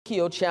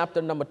Ezekiel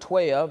chapter number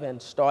 12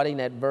 and starting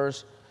at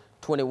verse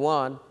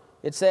 21,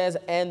 it says,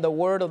 "And the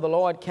word of the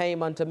Lord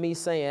came unto me,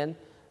 saying,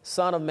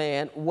 Son of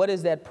man, what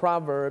is that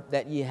proverb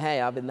that ye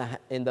have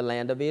in the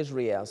land of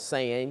Israel,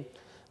 saying,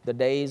 The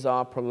days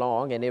are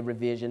prolonged, and every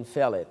vision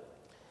faileth?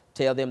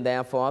 Tell them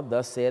therefore,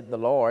 thus saith the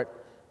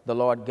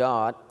Lord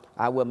God,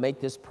 I will make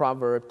this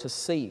proverb to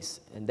cease,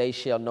 and they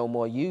shall no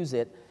more use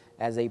it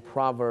as a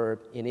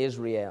proverb in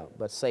Israel.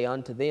 But say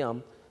unto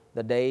them,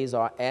 the days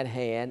are at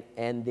hand,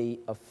 and the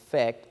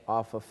effect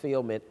or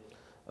fulfillment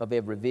of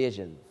every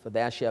vision. For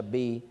there shall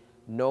be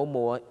no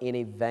more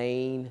any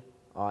vain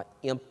or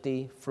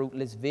empty,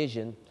 fruitless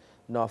vision,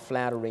 nor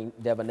flattering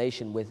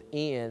divination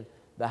within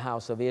the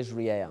house of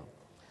Israel."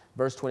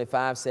 Verse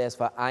 25 says,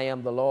 "For I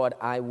am the Lord,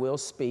 I will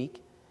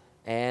speak,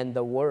 and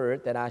the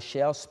word that I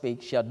shall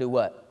speak shall do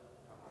what?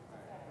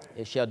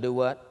 It shall do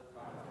what?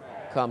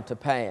 Come to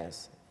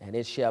pass. And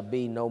it shall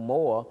be no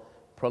more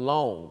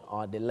prolonged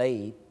or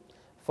delayed.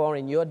 For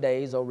in your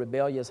days, O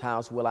rebellious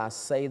house, will I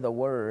say the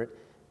word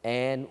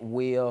and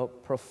will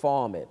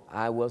perform it.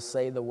 I will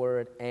say the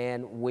word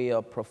and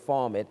will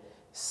perform it,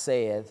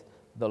 saith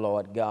the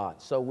Lord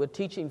God." So we're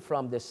teaching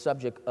from this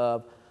subject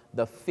of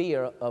the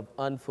fear of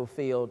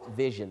unfulfilled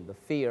vision, the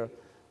fear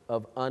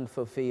of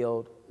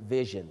unfulfilled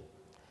vision.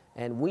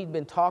 And we've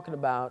been talking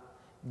about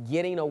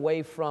getting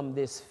away from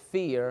this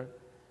fear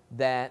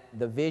that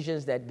the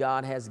visions that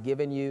God has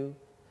given you,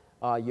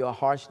 your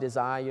heart's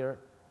desire,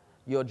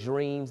 your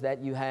dreams that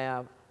you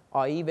have,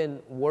 or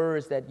even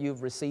words that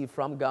you've received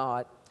from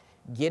God,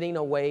 getting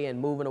away and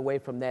moving away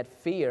from that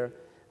fear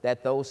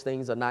that those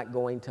things are not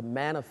going to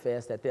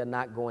manifest, that they're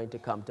not going to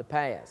come to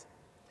pass.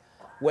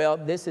 Well,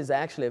 this is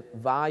actually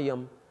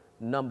volume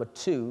number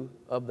 2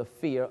 of the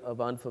fear of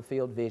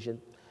unfulfilled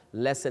vision,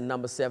 lesson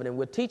number 7. And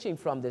we're teaching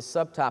from this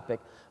subtopic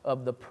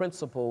of the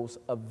principles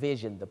of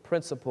vision, the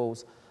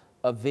principles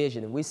of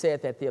vision. And we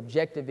said that the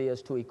objective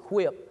is to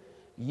equip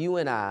you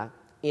and I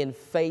in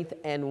faith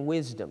and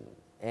wisdom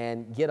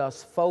and get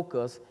us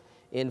focused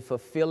in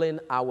fulfilling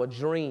our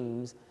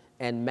dreams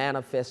and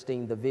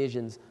manifesting the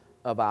visions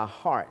of our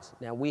hearts.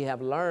 Now, we have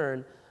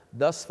learned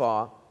thus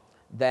far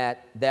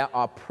that there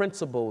are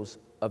principles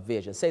of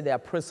vision. Say, there are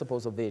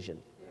principles of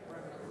vision.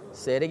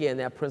 Say it again,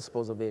 there are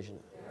principles of vision.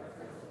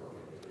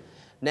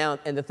 Now,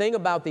 and the thing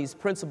about these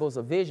principles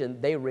of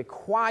vision, they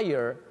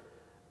require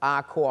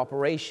our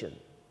cooperation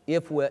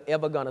if we're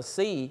ever going to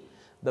see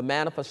the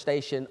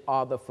manifestation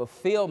or the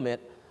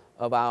fulfillment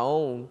of our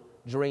own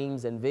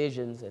dreams and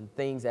visions and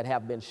things that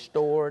have been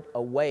stored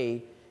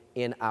away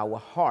in our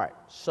heart.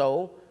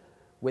 So,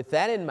 with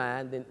that in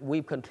mind, then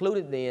we've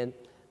concluded then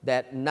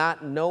that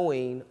not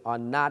knowing or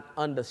not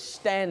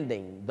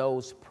understanding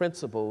those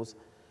principles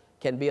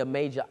can be a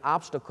major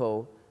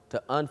obstacle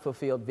to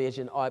unfulfilled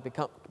vision, or it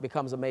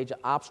becomes a major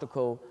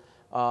obstacle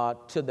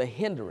to the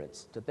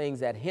hindrance, to things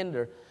that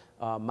hinder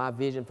my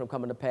vision from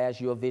coming to pass,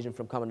 your vision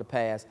from coming to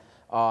pass,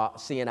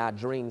 seeing our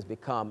dreams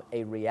become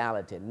a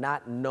reality,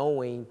 not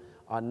knowing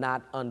or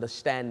not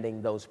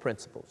understanding those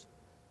principles.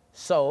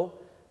 So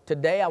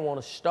today I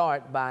want to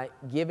start by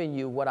giving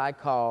you what I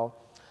call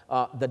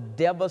the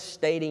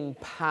devastating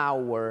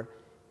power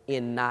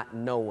in not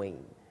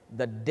knowing.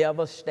 The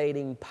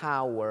devastating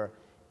power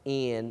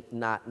in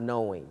not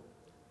knowing.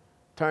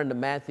 Turn to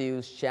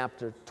Matthew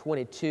chapter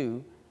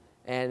 22,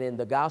 and in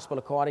the Gospel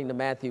according to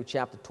Matthew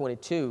chapter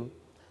 22,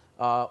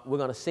 we're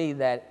going to see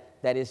that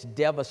it's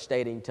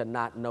devastating to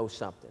not know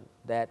something,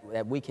 that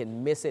we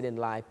can miss it in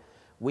life.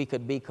 We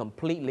could be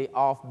completely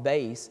off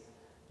base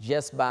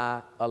just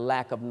by a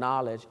lack of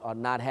knowledge or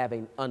not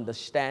having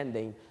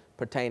understanding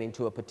pertaining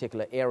to a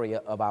particular area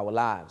of our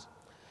lives.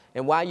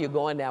 And while you're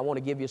going there, I want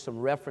to give you some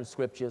reference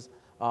scriptures.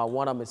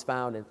 One of them is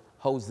found in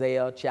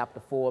Hosea chapter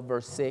 4,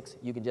 verse 6.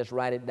 You can just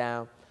write it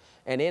down.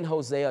 And in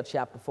Hosea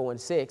chapter 4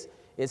 and 6,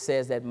 it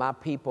says that my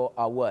people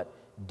are what?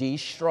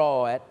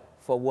 Destroyed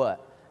for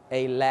what?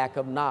 A lack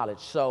of knowledge.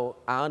 So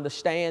I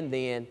understand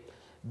then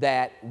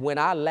that when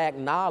I lack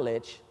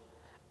knowledge,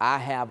 I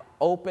have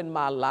opened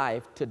my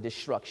life to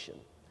destruction.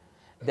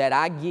 That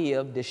I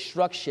give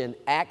destruction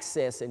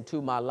access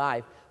into my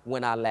life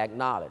when I lack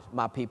knowledge.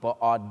 My people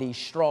are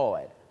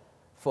destroyed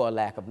for a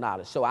lack of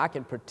knowledge. So I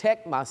can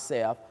protect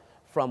myself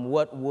from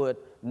what would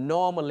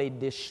normally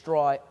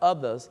destroy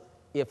others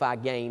if I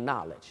gain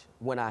knowledge,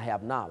 when I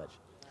have knowledge.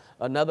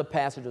 Another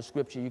passage of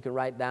scripture you can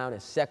write down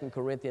is 2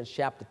 Corinthians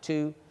chapter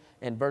 2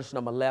 and verse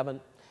number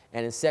 11.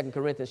 And in 2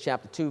 Corinthians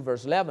chapter 2,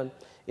 verse 11,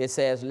 it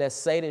says,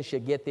 "Lest Satan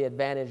should get the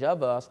advantage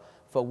of us,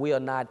 for we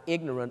are not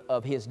ignorant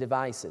of his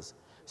devices."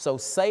 So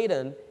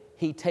Satan,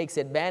 he takes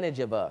advantage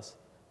of us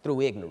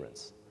through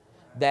ignorance.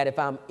 That if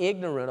I'm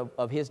ignorant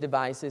of his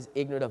devices,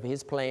 ignorant of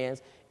his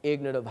plans,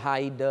 ignorant of how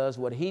he does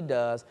what he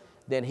does,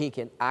 then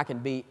I can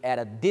be at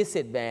a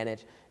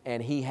disadvantage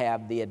and he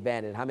have the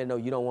advantage. How many know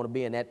you don't want to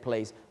be in that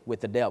place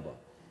with the devil?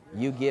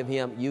 You give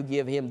him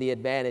the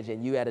advantage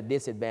and you at a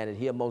disadvantage,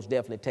 he'll most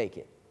definitely take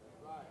it.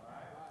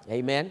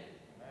 Amen?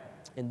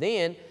 And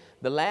then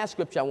the last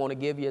scripture I want to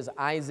give you is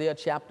Isaiah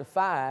chapter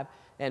 5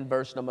 and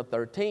verse number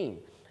 13.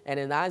 And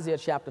in Isaiah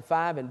chapter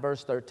 5 and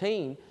verse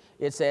 13,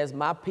 It says,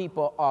 my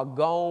people are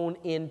gone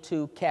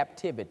into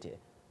captivity,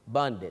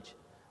 bondage.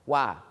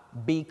 Why?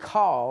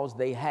 Because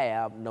they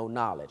have no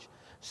knowledge.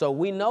 So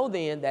we know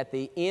then that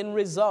the end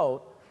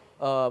result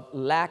of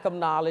lack of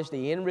knowledge,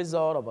 the end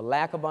result of a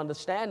lack of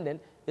understanding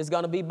is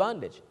going to be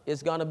bondage.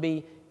 It's going to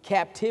be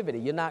captivity.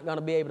 You're not going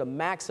to be able to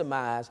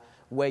maximize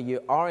where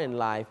you are in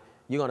life.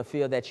 You're going to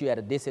feel that you're at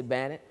a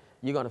disadvantage.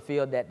 You're going to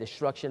feel that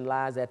destruction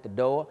lies at the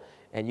door,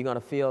 and you're going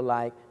to feel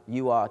like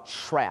you are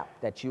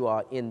trapped, that you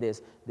are in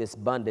this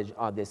bondage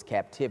or this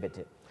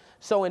captivity.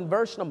 So in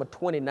verse number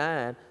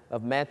 29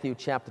 of Matthew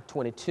chapter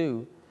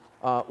 22,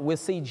 we'll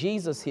see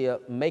Jesus here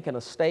making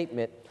a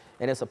statement,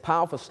 and it's a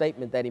powerful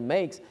statement that he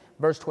makes.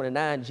 Verse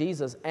 29,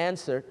 Jesus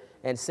answered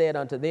and said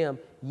unto them,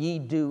 ye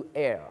do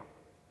err.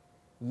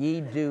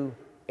 Ye do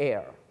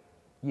err.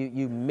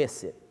 You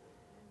miss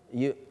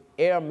it.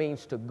 Err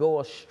means to go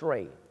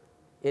astray.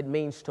 It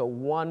means to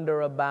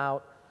wander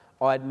about,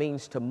 or it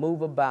means to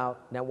move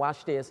about. Now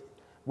watch this.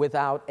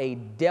 Without a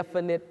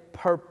definite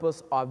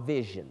purpose or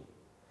vision,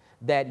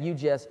 that you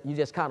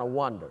just kind of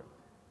wander.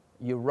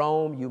 You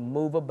roam, you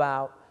move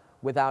about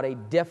without a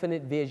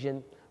definite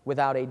vision,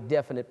 without a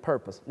definite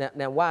purpose.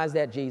 Now why is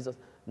that, Jesus?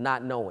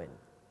 Not knowing.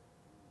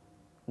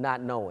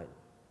 Not knowing.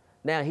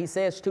 Now he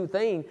says two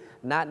things: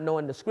 not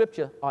knowing the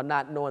scripture or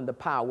not knowing the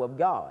power of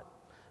God.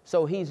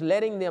 So he's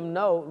letting them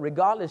know,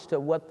 regardless to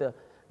what the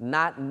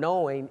not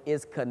knowing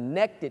is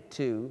connected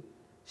to,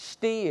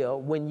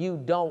 still, when you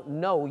don't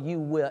know, you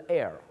will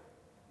err.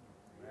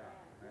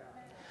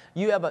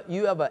 You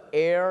ever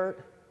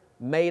erred,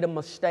 made a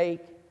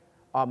mistake,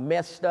 or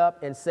messed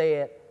up and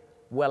said,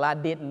 well, I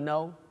didn't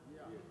know?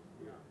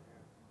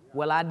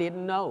 Well, I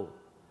didn't know.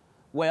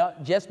 Well,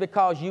 just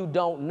because you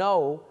don't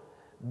know,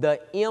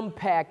 the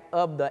impact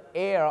of the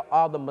error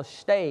or the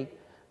mistake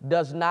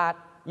does not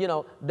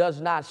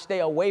stay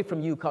away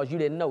from you because you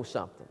didn't know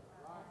something.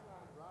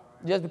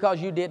 Just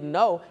because you didn't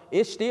know,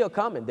 it's still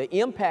coming. The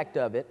impact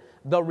of it,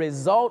 the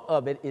result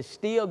of it is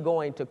still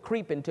going to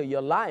creep into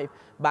your life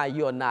by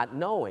your not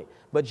knowing.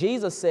 But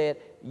Jesus said,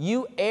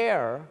 you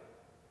err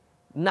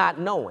not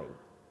knowing.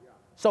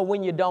 So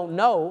when you don't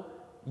know,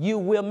 you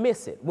will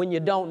miss it. When you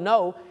don't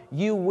know,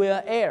 you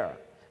will err.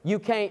 You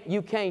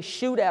can't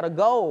shoot at a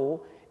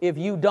goal if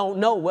you don't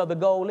know where the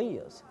goal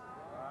is.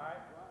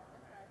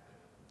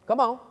 Come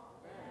on.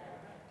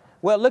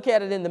 Well, look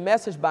at it in the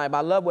Message Bible.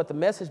 I love what the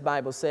Message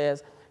Bible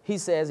says. He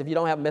says, if you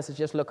don't have a message,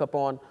 just look up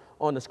on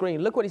the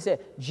screen. Look what he said.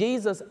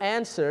 Jesus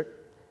answered,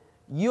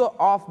 you're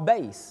off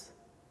base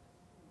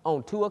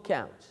on two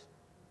accounts.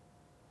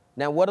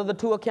 Now, what are the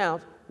two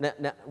accounts?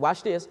 Now,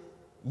 watch this.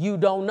 You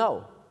don't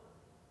know.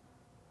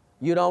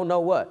 You don't know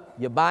what?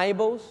 Your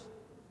Bibles,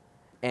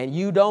 and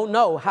you don't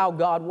know how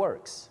God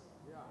works.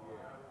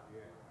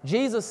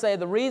 Jesus said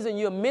the reason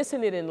you're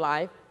missing it in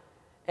life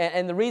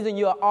and the reason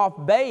you're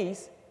off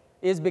base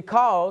is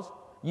because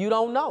you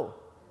don't know.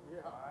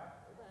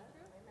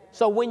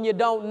 So when you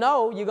don't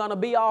know, you're going to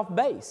be off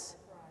base.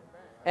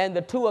 And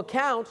the two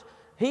accounts,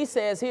 he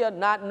says here,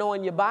 not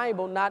knowing your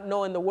Bible, not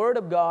knowing the Word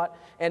of God,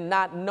 and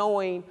not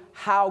knowing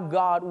how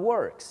God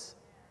works.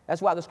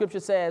 That's why the scripture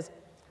says,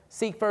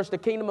 seek first the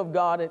kingdom of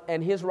God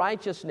and his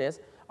righteousness,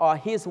 or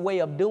his way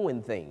of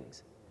doing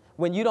things.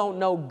 When you don't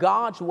know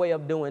God's way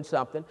of doing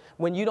something,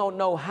 when you don't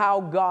know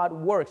how God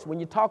works, when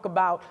you talk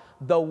about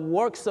the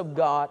works of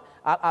God,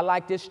 I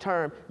like this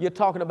term, you're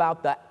talking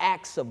about the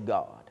acts of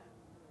God.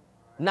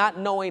 Not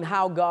knowing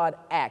how God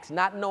acts,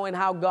 not knowing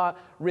how God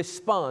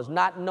responds,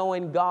 not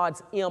knowing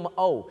God's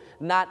M.O.,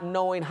 not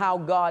knowing how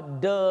God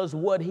does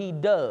what he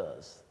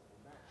does.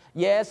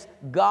 Yes,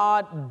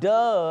 God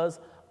does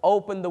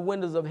open the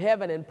windows of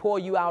heaven and pour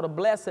you out a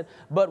blessing,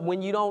 but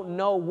when you don't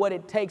know what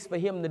it takes for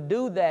him to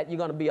do that, you're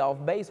going to be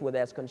off base where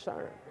that's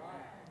concerned.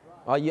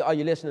 Are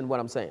you listening to what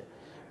I'm saying?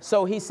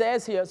 So he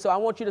says here, so I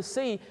want you to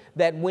see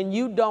that when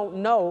you don't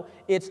know,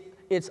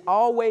 it's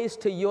always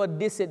to your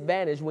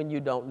disadvantage when you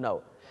don't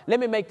know. Let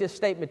me make this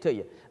statement to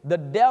you. The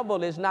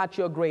devil is not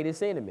your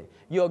greatest enemy.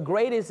 Your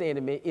greatest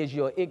enemy is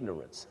your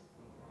ignorance.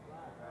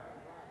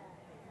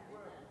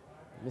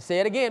 Let me say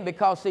it again,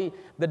 because, see,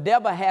 the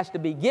devil has to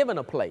be given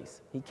a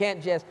place. He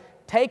can't just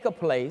take a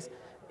place.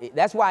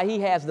 That's why he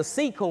has the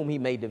seek whom he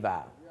may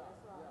devour.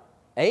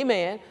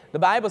 Amen. The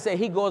Bible said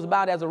he goes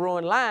about as a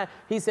roaring lion.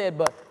 He said,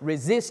 but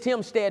resist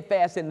him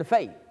steadfast in the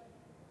faith.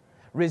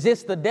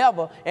 Resist the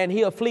devil and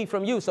he'll flee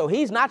from you. So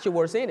he's not your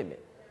worst enemy.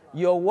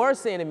 Your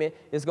worst enemy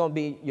is going to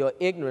be your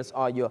ignorance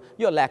or your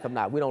lack of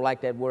knowledge. We don't like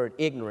that word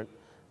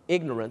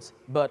ignorance,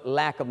 but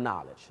lack of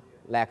knowledge.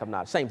 Lack of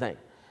knowledge, same thing.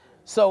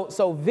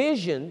 So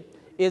vision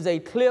is a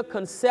clear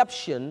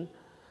conception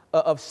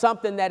of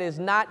something that is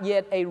not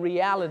yet a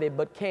reality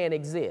but can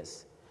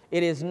exist.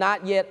 It is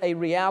not yet a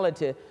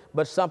reality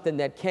but something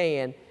that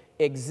can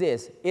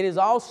exist. It is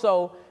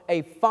also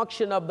a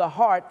function of the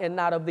heart and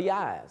not of the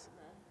eyes.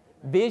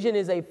 Vision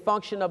is a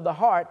function of the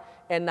heart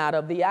and not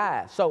of the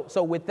eyes.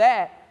 So with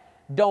that,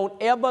 don't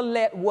ever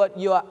let what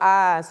your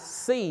eyes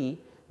see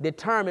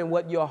determine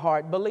what your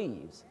heart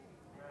believes.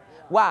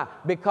 Why?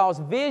 Because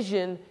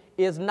vision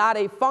is not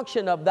a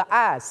function of the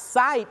eyes.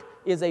 Sight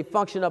is a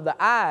function of the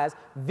eyes.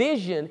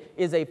 Vision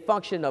is a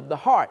function of the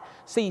heart.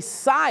 See,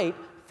 sight,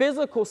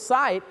 physical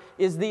sight,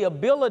 is the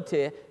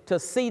ability to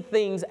see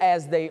things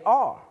as they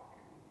are.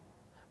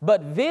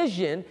 But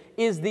vision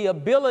is the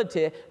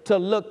ability to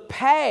look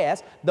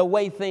past the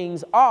way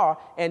things are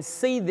and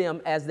see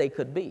them as they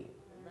could be.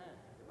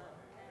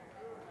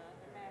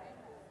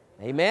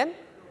 Amen?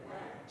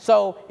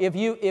 So if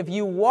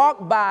you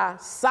walk by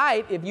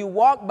sight, if you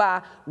walk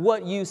by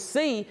what you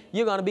see,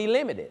 you're going to be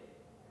limited.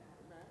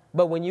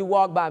 But when you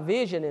walk by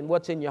vision and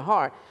what's in your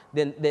heart,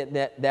 then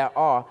there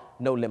are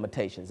no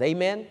limitations.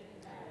 Amen?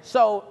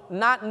 So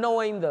not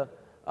knowing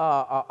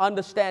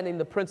understanding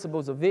the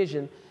principles of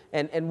vision,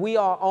 and we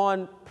are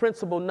on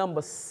principle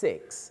number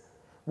 6.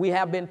 We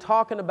have been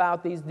talking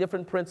about these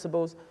different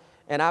principles,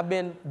 and I've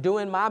been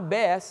doing my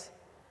best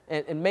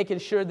and making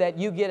sure that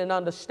you get an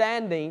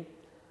understanding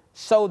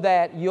so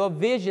that your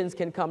visions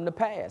can come to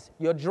pass.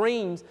 Your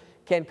dreams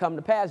can come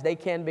to pass. They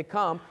can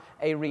become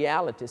a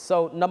reality.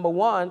 So number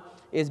 1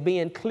 is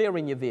being clear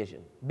in your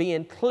vision,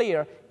 being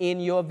clear in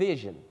your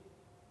vision.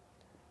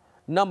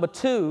 Number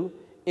 2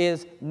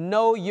 is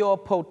know your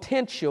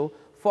potential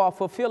for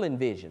fulfilling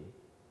vision,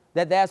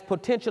 that there's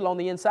potential on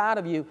the inside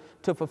of you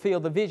to fulfill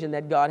the vision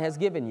that God has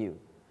given you.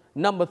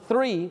 Number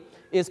 3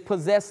 is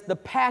possess the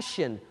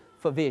passion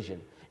for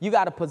vision. You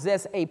got to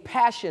possess a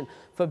passion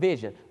for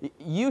vision.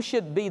 You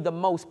should be the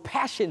most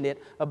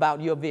passionate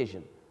about your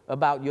vision,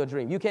 about your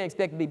dream. You can't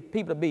expect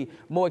people to be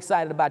more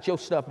excited about your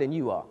stuff than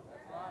you are.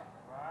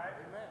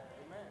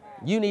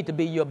 You need to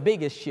be your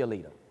biggest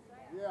cheerleader.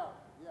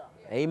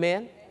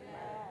 Amen.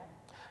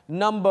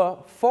 Number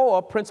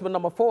 4, principle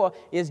number 4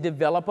 is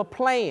develop a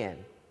plan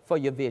for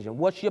your vision.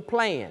 What's your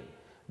plan?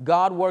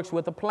 God works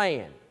with a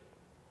plan.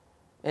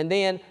 And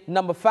then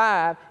number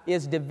 5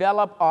 is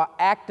develop or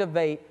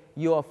activate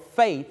your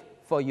faith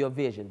for your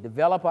vision.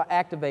 Develop or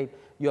activate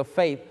your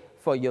faith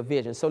for your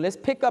vision. So let's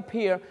pick up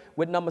here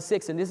with number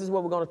 6, and this is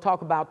what we're going to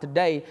talk about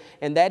today,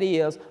 and that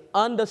is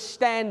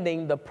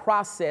understanding the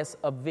process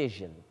of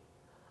vision.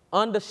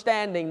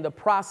 Understanding the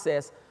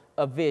process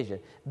of vision.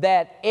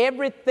 That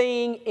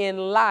everything in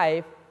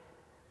life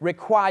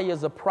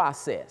requires a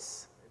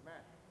process. Amen.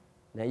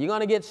 Now you're going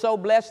to get so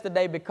blessed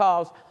today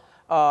because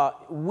I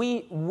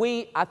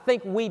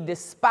think we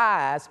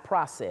despise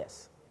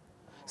process.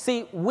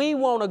 See, we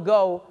want to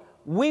go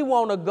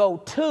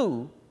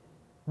to,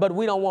 but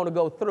we don't want to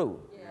go through.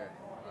 Yeah.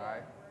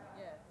 Right.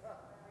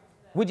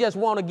 We just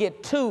want to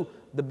get to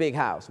the big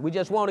house. We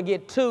just want to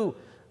get to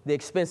the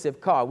expensive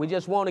car. We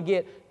just want to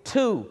get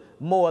to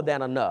more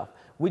than enough.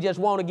 We just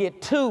want to get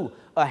to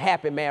a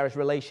happy marriage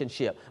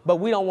relationship, but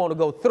we don't want to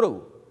go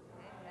through.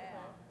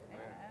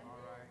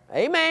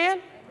 Amen.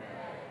 Amen.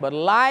 But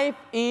life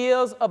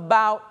is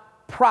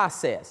about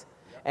process.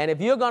 And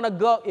if you're going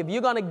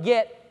to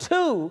get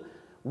to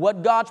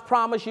what God's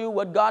promised you,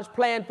 what God's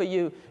planned for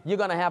you, you're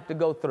going to have to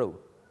go through.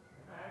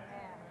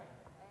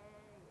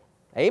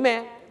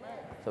 Amen. Amen.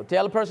 So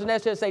tell the person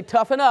next to you, say,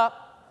 toughen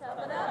up.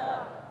 Toughen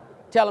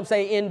up. Tell them,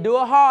 say,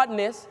 endure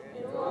hardness,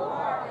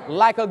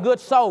 like a good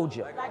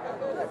soldier. Like a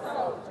good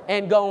soldier.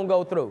 And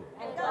go through.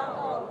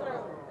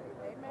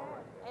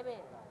 Amen.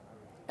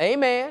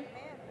 Amen.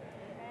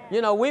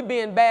 You know, we'd be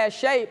in bad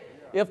shape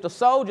if the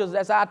soldiers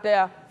that's out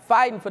there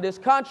fighting for this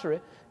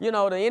country, you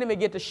know, the enemy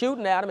get to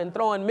shooting at them and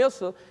throwing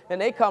missiles,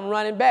 and they come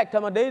running back,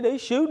 telling them they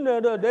shooting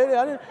at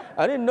us.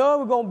 I didn't know it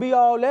was going to be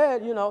all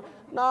that, you know.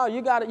 No,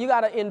 you got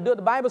to endure.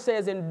 The Bible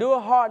says endure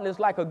hardness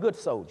like a good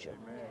soldier.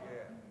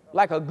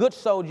 Like a good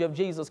soldier of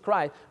Jesus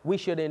Christ, we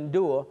should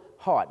endure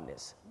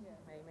hardness.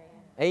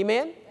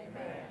 Amen?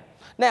 Amen?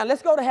 Now,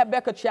 let's go to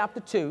Habakkuk chapter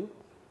 2.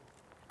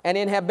 And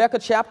in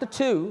Habakkuk chapter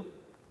 2,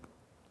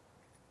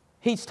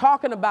 he's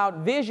talking about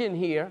vision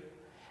here.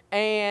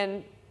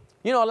 And,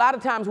 you know, a lot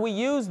of times we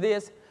use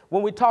this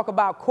when we talk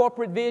about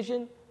corporate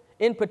vision,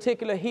 in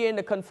particular here in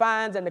the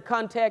confines and the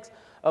context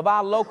of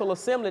our local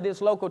assembly,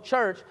 this local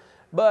church.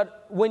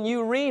 But when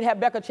you read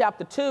Habakkuk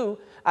chapter 2,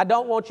 I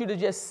don't want you to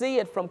just see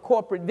it from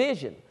corporate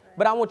vision,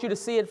 but I want you to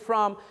see it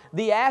from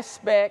the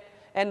aspect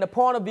and the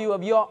point of view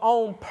of your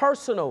own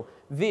personal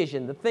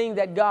vision, the thing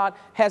that God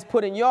has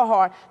put in your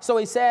heart. So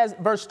he says,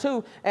 verse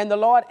 2, and the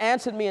Lord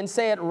answered me and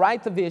said,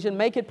 write the vision,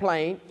 make it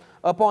plain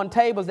upon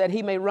tables that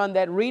he may run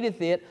that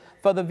readeth it.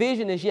 For the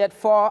vision is yet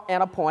for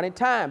an appointed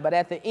time. But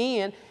at the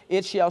end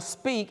it shall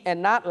speak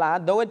and not lie.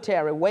 Though it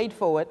tarry, wait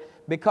for it,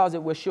 because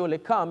it will surely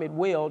come. It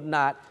will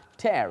not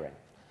tarry.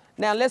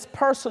 Now let's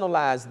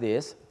personalize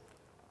this.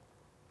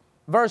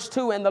 Verse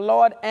 2, and the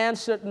Lord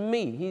answered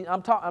me.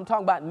 I'm talking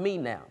about me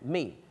now,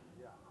 me.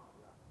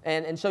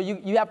 And so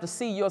you have to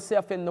see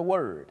yourself in the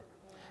word.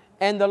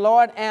 And the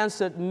Lord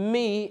answered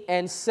me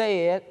and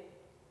said,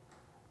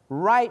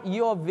 write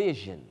your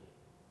vision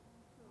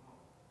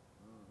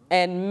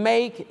and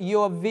make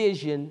your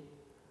vision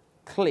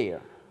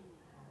clear,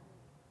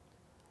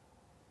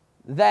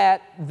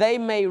 that they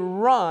may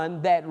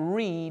run that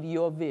read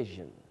your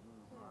vision.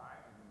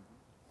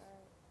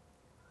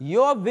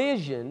 Your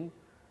vision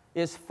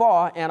is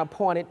for an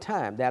appointed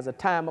time. There's a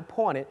time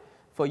appointed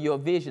for your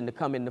vision to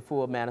come into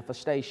full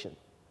manifestation.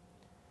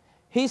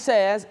 He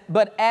says,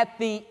 but at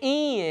the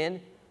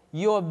end,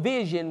 your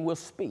vision will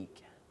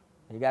speak.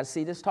 You got to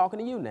see this talking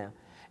to you now.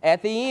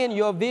 At the end,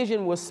 your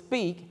vision will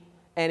speak,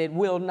 and it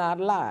will not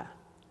lie.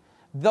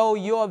 Though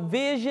your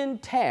vision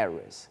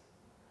tarries,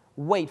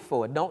 wait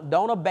for it.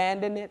 Don't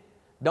abandon it.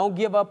 Don't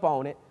give up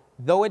on it.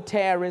 Though it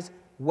tarries,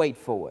 wait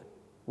for it.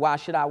 Why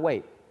should I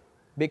wait?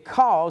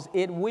 Because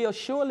it will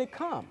surely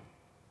come,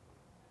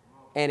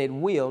 and it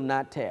will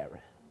not tarry.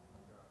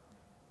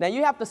 Now,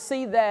 you have to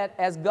see that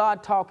as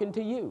God talking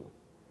to you,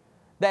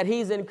 that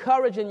he's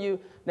encouraging you.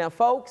 Now,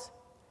 folks,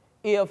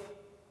 if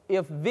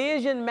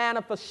vision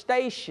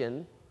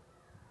manifestation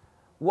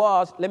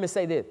was, let me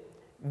say this,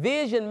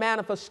 vision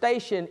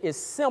manifestation is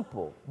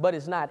simple, but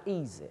it's not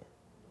easy.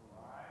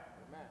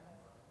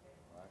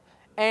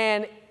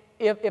 And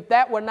if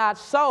that were not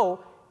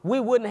so, we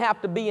wouldn't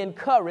have to be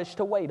encouraged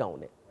to wait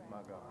on it.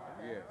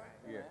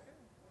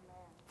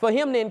 For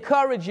him to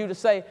encourage you to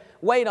say,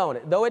 wait on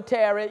it, though it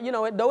tarry,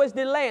 though it's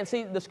delayed.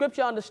 See, the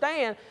scripture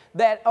understands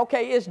that,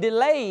 okay, it's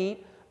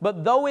delayed,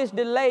 but though it's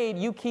delayed,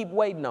 you keep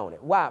waiting on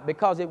it. Why?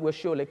 Because it will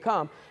surely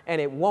come, and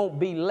it won't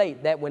be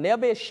late. That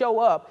whenever it show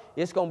up,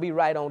 it's going to be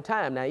right on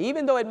time. Now,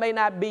 even though it may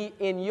not be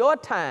in your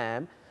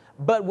time,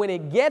 but when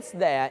it gets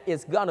there,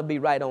 it's going to be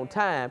right on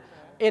time.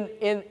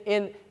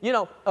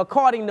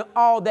 According to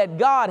all that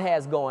God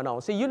has going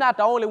on. See, you're not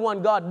the only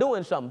one God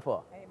doing something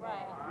for. Right.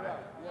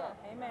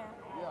 Amen.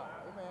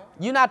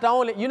 You're not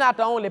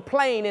the only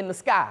plane in the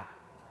sky.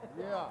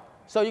 Yeah.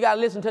 So you got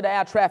to listen to the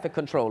air traffic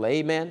controller.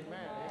 Amen.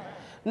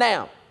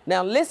 Now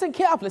listen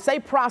carefully. Say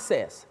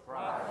process.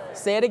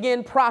 Say it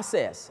again,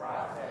 process.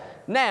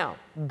 Now,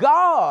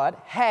 God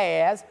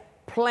has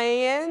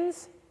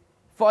plans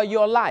for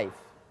your life.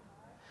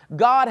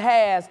 God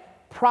has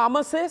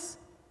promises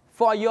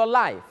for your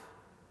life.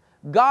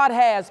 God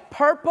has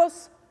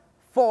purpose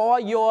for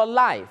your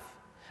life.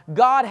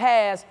 God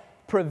has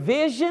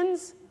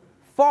provisions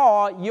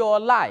for your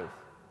life.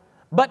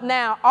 But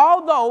now,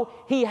 although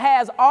he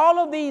has all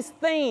of these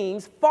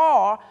things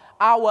for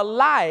our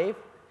life,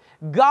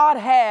 God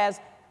has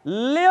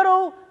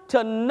little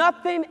to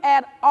nothing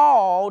at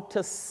all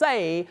to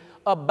say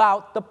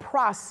about the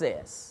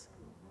process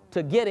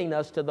to getting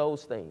us to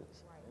those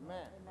things.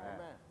 Amen.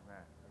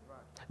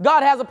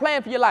 God has a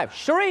plan for your life.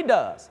 Sure he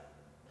does.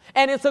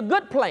 And it's a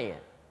good plan.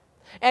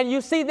 And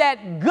you see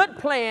that good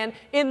plan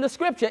in the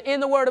scripture, in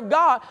the word of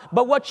God.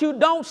 But what you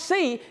don't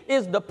see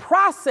is the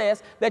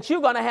process that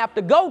you're going to have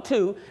to go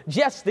to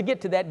just to get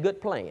to that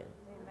good plan.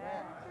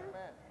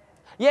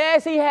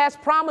 Yes, he has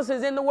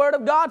promises in the word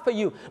of God for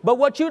you. But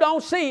what you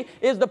don't see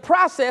is the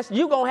process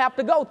you're going to have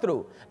to go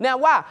through. Now,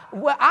 why?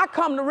 Well, I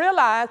come to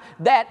realize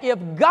that if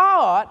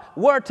God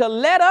were to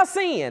let us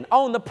in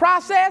on the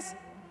process,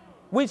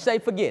 we'd say,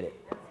 forget it.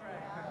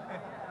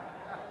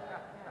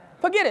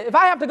 Forget it. If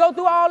I have to go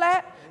through all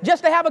that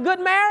just to have a good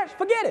marriage,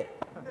 forget it.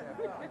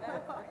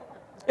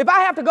 If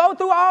I have to go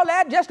through all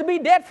that just to be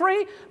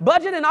debt-free,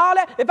 budget and all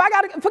that,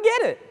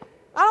 forget it.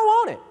 I don't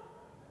want it.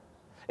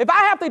 If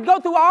I have to go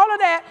through all of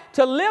that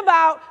to live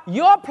out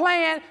your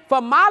plan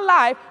for my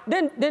life,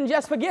 then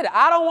just forget it.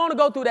 I don't want to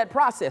go through that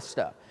process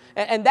stuff.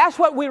 And that's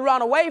what we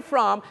run away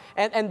from,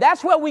 and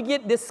that's where we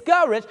get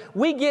discouraged.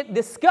 We get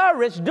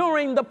discouraged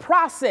during the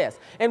process.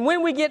 And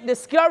when we get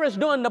discouraged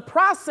during the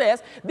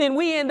process, then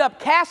we end up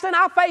casting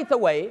our faith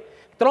away,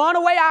 throwing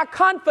away our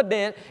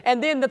confidence,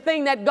 and then the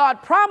thing that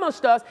God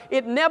promised us,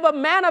 it never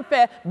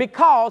manifests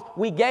because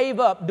we gave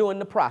up during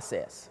the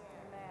process.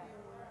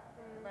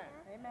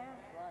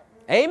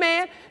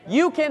 Amen.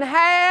 You can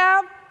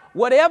have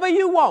whatever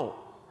you want,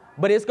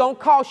 but it's going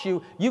to cost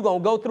you. You're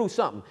going to go through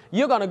something.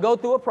 You're going to go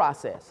through a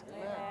process.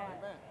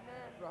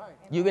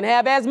 You can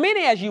have as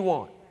many as you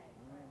want,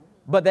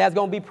 but there's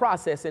going to be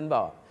process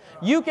involved.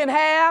 You can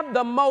have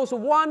the most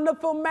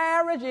wonderful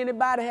marriage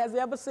anybody has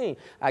ever seen.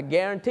 I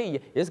guarantee you,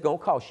 it's going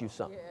to cost you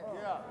something.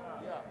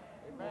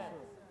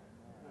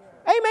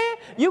 Amen.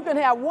 You can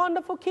have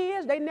wonderful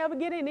kids. They never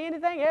get into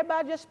anything.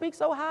 Everybody just speaks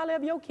so highly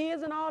of your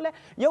kids and all that.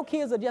 Your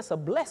kids are just a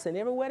blessing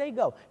everywhere they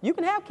go. You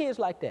can have kids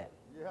like that.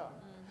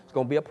 It's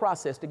going to be a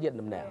process to get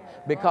them now,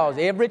 because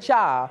every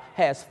child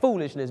has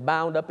foolishness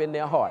bound up in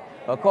their heart,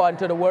 according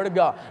to the word of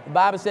God. The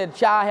Bible said the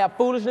child have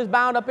foolishness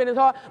bound up in his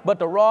heart, but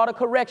the rod of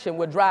correction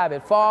will drive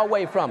it far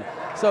away from him.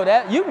 So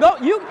that you can go,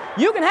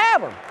 you can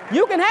have them.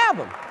 You can have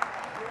them.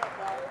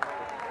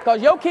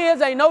 Because your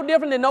kids ain't no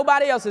different than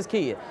nobody else's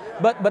kid.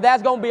 But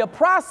that's going to be a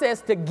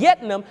process to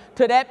getting them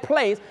to that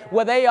place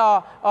where they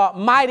are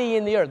mighty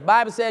in the earth. The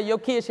Bible says your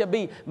kids shall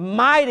be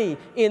mighty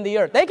in the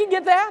earth. They can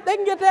get there. They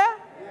can get there.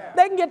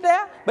 They can get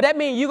there. But that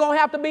means you're going to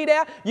have to be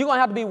there. You're going to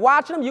have to be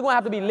watching them. You're going to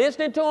have to be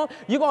listening to them.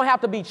 You're going to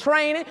have to be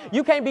training.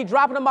 You can't be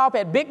dropping them off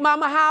at Big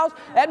Mama house.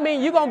 That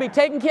means you're going to be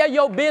taking care of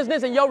your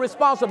business and your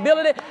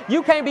responsibility.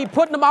 You can't be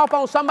putting them off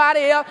on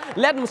somebody else,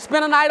 letting them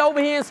spend a night over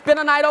here and spend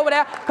a night over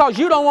there because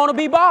you don't want to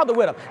be bothered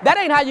with them. That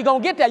ain't how you're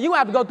going to get there. You're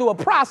going to have to go through a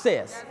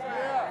process.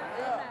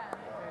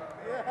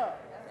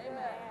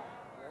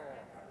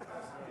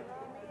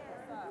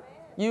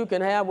 You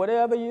can have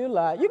whatever you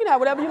like. You can have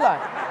whatever you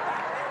like.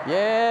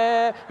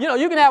 Yeah. You know,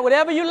 you can have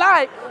whatever you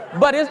like,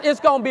 but it's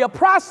going to be a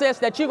process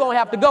that you're going to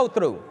have to go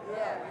through.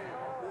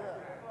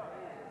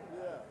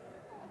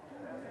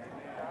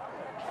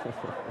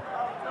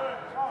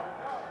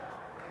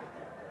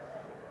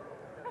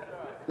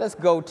 Let's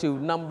go to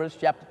Numbers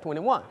chapter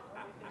 21.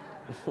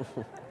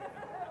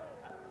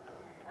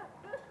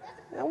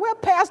 Now, where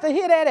Pastor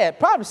hear that at?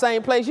 Probably the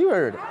same place you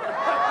heard it.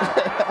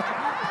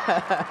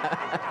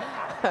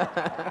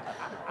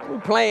 You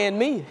playing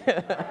me.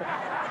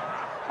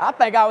 I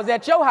think I was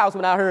at your house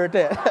when I heard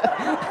that.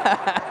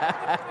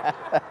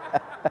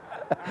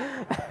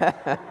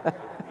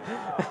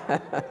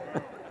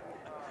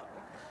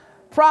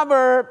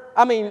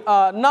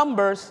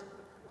 Numbers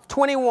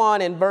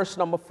 21 and verse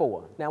number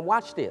 4. Now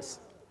watch this.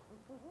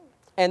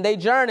 And they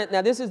journeyed.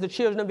 Now this is the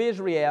children of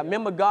Israel.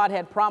 Remember, God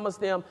had promised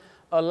them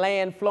a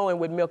land flowing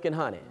with milk and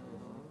honey.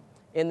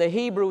 In the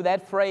Hebrew,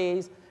 that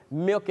phrase,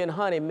 milk and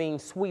honey,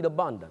 means sweet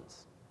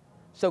abundance.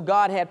 So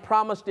God had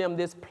promised them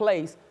this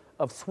place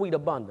of sweet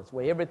abundance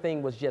where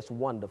everything was just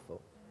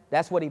wonderful.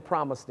 That's what he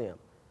promised them.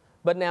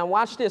 But now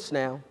watch this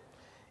now.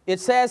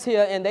 It says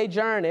here, and they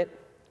journeyed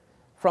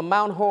from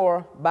Mount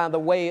Hor by the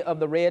way of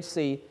the Red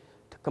Sea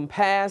to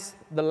compass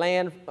the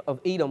land of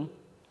Edom.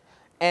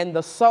 And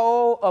the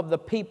soul of the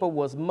people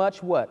was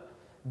much what?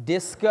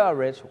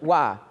 Discouraged.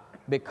 Why?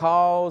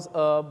 Because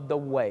of the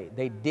way.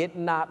 They did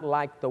not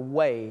like the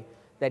way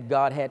that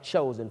God had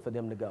chosen for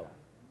them to go.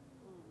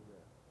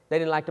 They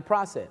didn't like the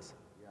process.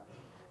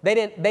 They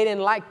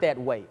didn't like that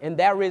way. And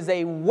there is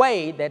a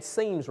way that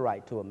seems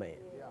right to a man.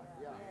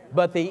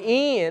 But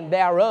the end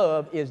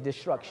thereof is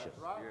destruction.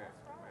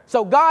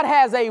 So God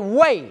has a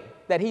way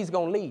that he's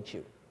going to lead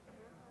you.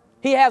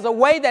 He has a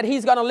way that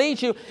he's going to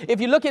lead you.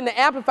 If you look in the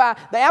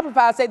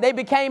Amplified say they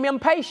became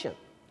impatient.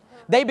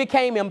 They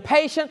became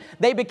impatient.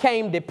 They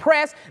became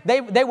depressed.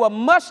 They were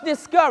much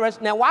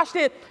discouraged. Now watch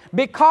this.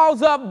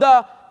 Because of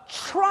the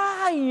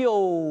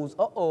trials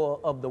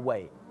of the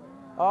way.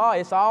 Oh,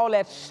 it's all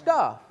that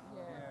stuff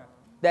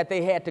that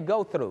they had to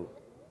go through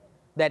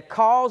that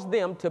caused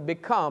them to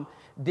become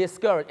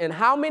discouraged. And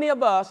how many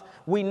of us,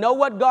 we know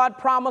what God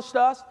promised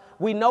us.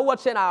 We know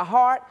what's in our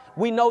heart.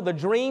 We know the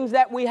dreams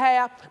that we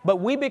have, but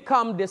we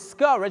become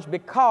discouraged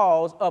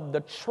because of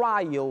the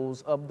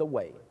trials of the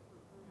way.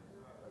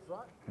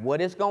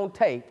 What it's going to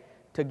take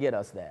to get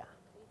us there.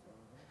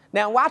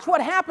 Now watch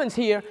what happens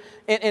here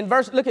in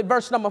verse. Look at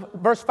verse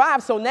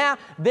 5. So now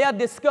they're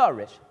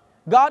discouraged.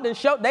 God didn't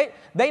show.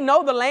 They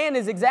know the land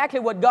is exactly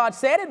what God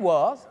said it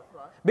was.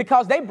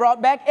 Because they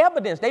brought back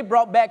evidence. They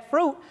brought back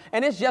fruit.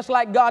 And it's just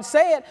like God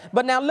said.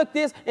 But now look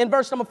this in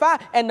verse number 5.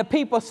 And the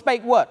people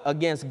spake what?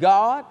 Against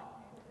God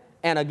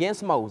and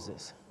against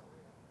Moses.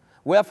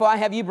 Wherefore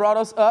have ye brought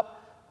us up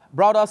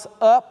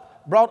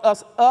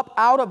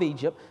out of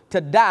Egypt to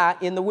die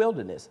in the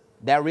wilderness.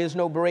 There is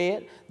no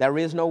bread, there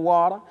is no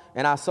water,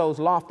 and our souls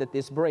laughed at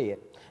this bread.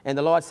 And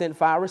the Lord sent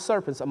fiery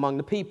serpents among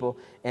the people,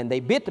 and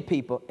they bit the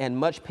people, and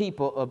much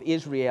people of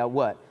Israel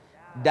what?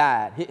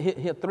 Died.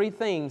 Here 3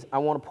 things I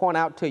want to point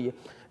out to you.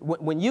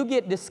 When you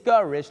get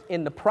discouraged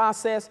in the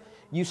process,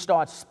 you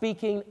start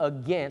speaking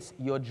against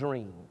your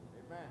dream.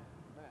 Amen.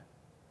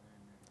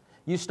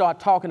 You start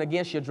talking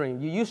against your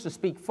dream. You used to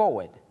speak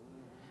for it.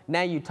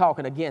 Now you're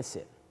talking against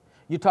it.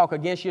 You talk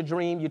against your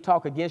dream. You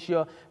talk against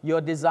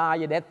your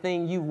desire, that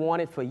thing you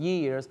wanted for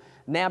years.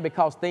 Now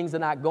because things are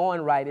not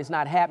going right, it's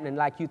not happening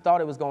like you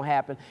thought it was going to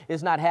happen.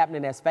 It's not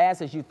happening as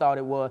fast as you thought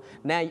it was.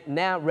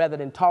 Now rather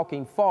than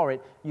talking for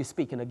it, you're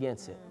speaking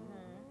against it.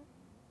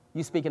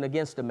 You're speaking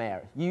against the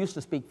marriage. You used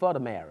to speak for the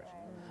marriage.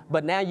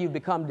 But now you've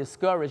become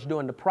discouraged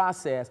during the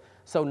process,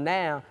 so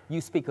now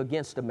you speak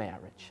against the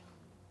marriage.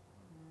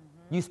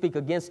 You speak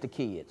against the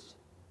kids.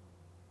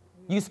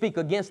 You speak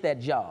against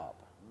that job.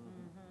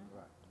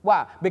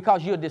 Why?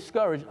 Because you're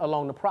discouraged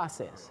along the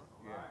process.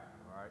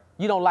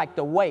 You don't like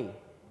the way.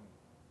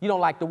 You don't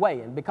like the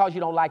way. And because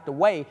you don't like the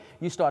way,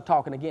 you start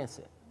talking against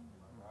it.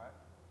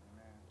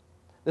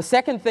 The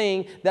second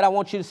thing that I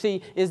want you to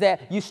see is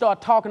that you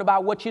start talking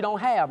about what you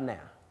don't have now.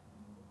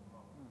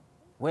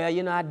 Well,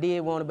 I did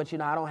want it, but,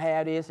 I don't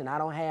have this and I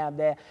don't have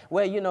that.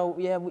 Well,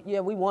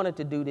 we wanted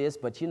to do this,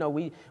 but,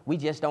 we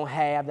just don't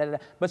have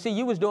that. But see,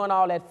 you was doing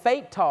all that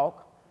fake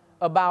talk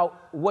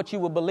about what you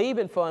were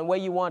believing for and where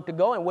you wanted to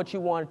go and what you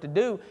wanted to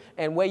do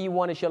and where you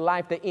wanted your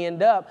life to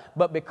end up.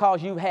 But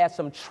because you had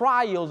some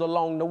trials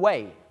along the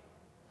way,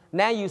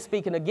 now you're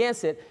speaking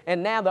against it.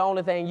 And now the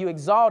only thing you're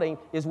exalting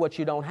is what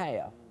you don't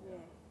have.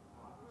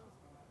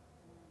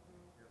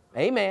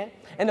 Amen.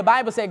 And the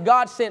Bible said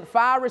God sent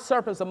fiery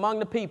serpents among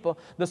the people.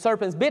 The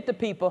serpents bit the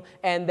people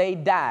and they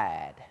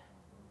died.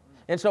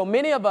 And so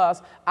many of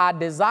us, our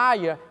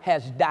desire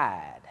has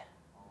died.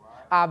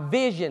 Our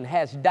vision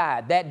has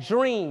died. That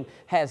dream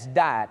has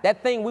died.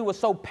 That thing we were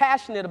so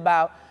passionate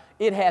about,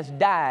 it has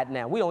died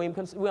now. We don't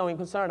even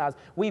concern ourselves.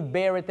 We've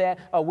buried that.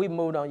 Oh, we've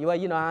moved on.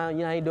 Well, I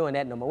ain't doing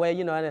that no more. Well,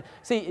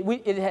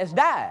 it has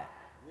died.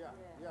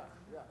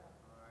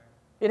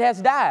 It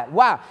has died.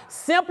 Why?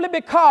 Simply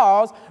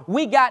because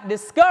we got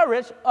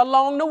discouraged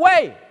along the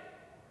way.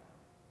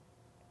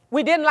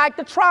 We didn't like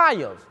the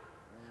trials.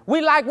 We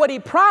like what he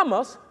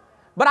promised,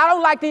 but I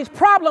don't like these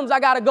problems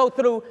I got to go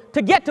through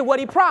to get to what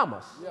he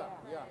promised. Yeah.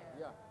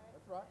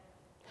 That's right.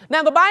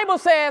 Now, the Bible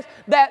says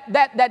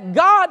that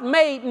God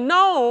made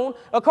known,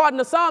 according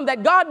to Psalm,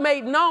 that God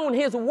made known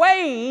his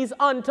ways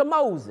unto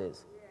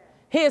Moses,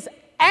 his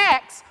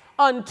acts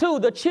unto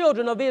the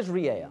children of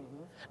Israel.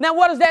 Now,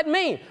 what does that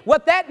mean?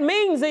 What that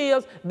means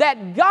is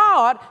that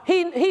God,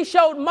 he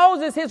showed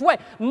Moses his way.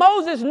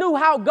 Moses knew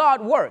how God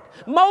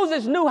worked.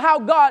 Moses knew how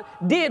God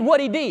did what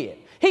he did.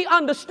 He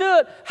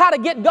understood how to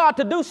get God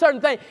to do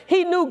certain things.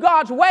 He knew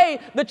God's way.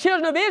 The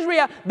children of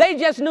Israel, they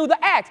just knew the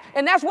acts.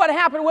 And that's what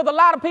happened with a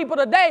lot of people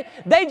today.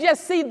 They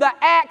just see the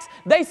acts.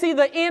 They see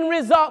the end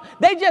result.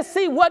 They just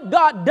see what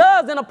God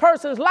does in a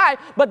person's life,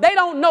 but they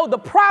don't know the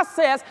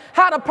process,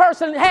 how the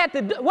person had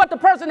to do, what the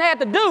person had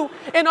to do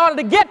in order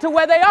to get to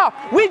where they are.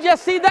 We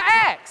just see the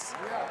acts.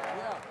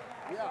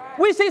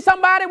 We see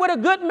somebody with a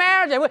good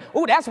marriage and,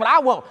 ooh, that's what I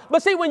want.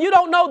 But see, when you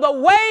don't know the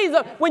ways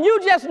of, when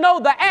you just know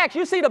the acts,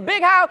 you see the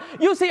big house,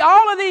 you see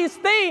all of these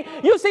things,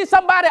 you see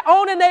somebody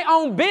owning their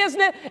own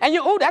business and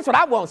you, ooh, that's what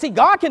I want. See,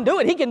 God can do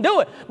it. He can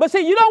do it. But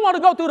see, you don't want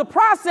to go through the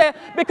process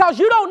because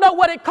you don't know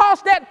what it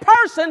costs that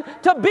person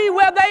to be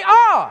where they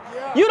are.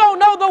 Yeah. You don't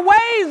know the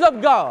ways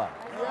of God.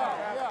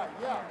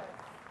 Yeah.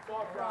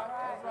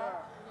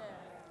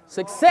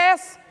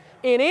 Success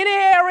in any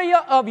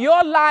area of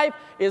your life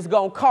is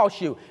going to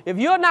cost you. If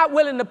you're not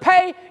willing to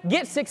pay,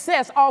 get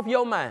success off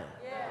your mind.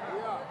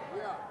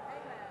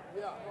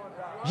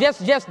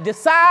 Just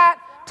decide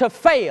to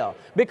fail.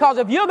 Because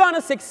if you're going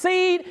to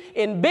succeed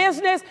in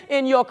business,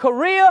 in your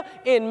career,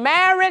 in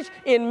marriage,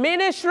 in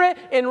ministry,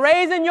 in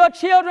raising your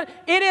children,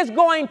 it is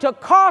going to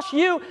cost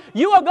you.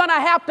 You are going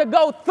to have to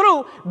go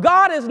through.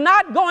 God is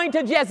not going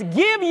to just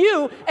give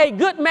you a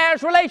good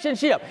marriage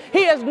relationship.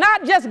 He is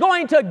not just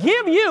going to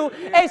give you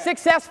a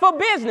successful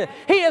business.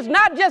 He is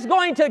not just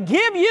going to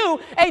give you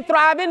a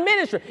thriving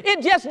ministry.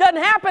 It just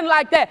doesn't happen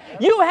like that.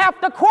 You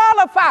have to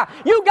qualify.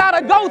 You got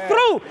to go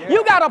through.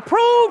 You got to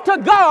prove to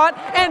God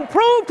and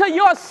prove to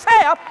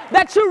yourself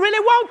that you really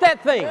want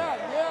that thing.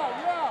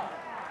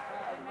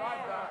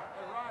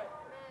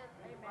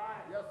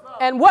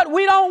 And what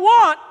we don't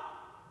want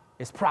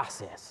is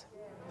process.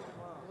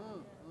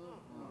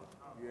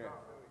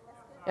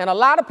 And a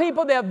lot of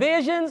people, their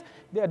visions,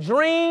 their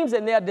dreams,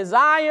 and their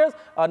desires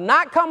are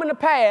not coming to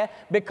pass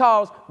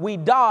because we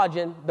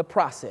dodging the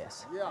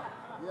process.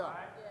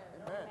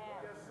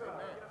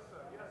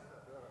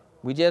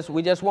 We just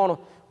want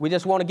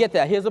to get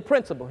there. Here's a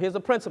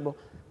principle.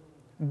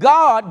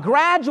 God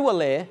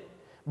gradually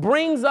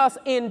brings us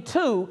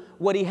into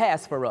what he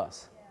has for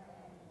us.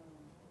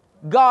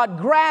 God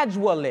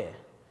gradually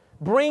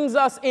brings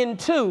us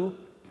into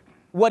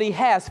what he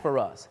has for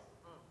us.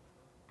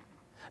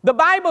 The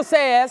Bible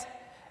says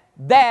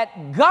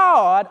that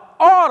God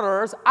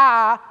orders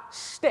our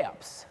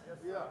steps.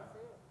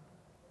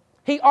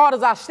 He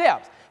orders our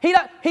steps. He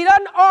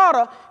doesn't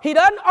order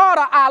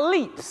our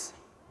leaps.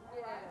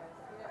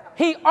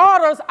 He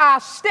orders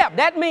our step.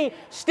 That means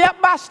step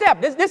by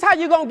step. This is how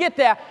you're going to get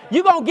there.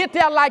 You're going to get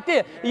there like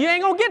this. You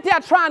ain't going to get there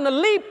trying to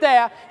leap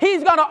there.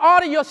 He's going to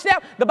order your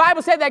step. The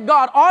Bible says that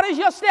God orders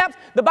your steps.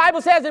 The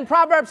Bible says in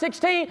Proverbs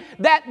 16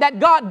 that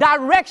God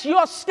directs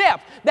your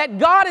steps, that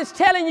God is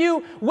telling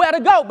you where to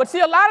go. But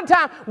see, a lot of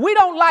times we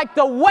don't like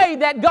the way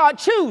that God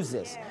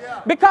chooses.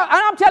 Because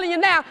I'm telling you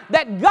now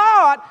that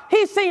God,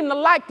 he seemed to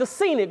like the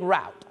scenic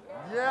route.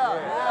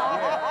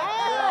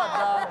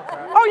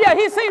 Oh yeah,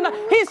 he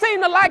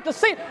seemed to like to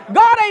see.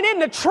 God ain't in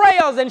the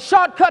trails and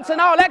shortcuts and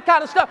all that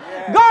kind of stuff.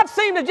 God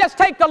seemed to just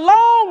take the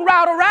long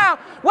route around.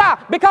 Why?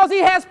 Because he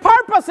has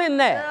purpose in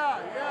there.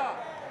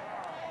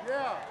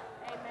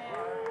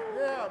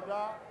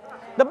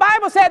 The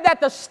Bible said that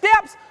the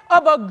steps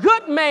of a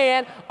good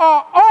man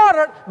are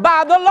ordered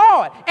by the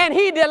Lord, and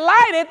he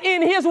delighted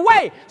in his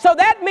way. So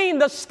that means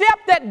the step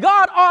that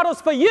God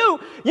orders for you,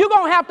 you're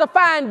going to have to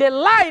find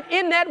delight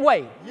in that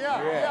way.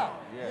 That's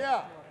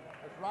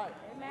right.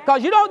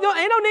 Because ain't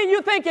no need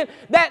you thinking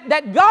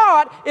that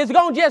God is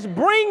going to just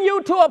bring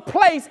you to a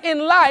place in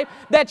life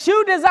that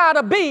you desire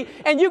to be,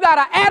 and you got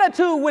an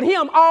attitude with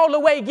him all the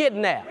way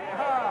getting there.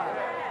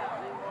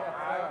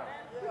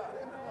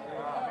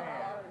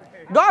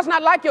 God's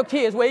not like your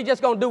kids where he's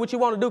just going to do what you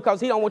want to do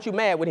because he don't want you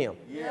mad with him.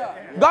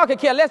 God could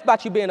care less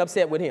about you being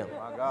upset with him.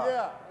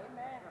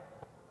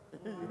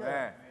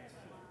 Amen.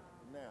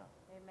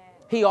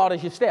 He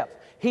orders your steps.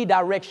 He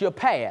directs your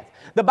path.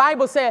 The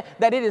Bible said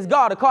that it is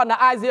God, according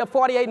to Isaiah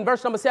 48 and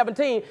verse number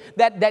 17,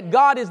 that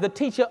God is the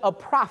teacher of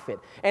prophet,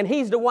 and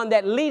he's the one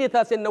that leadeth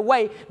us in the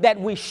way that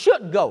we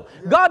should go.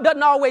 God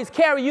doesn't always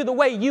carry you the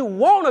way you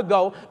want to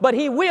go, but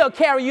he will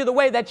carry you the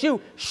way that you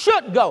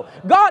should go.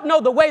 God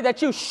knows the way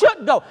that you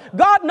should go.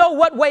 God knows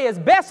what way is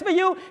best for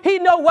you. He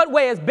knows what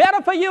way is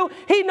better for you.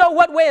 He knows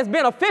what way is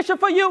beneficial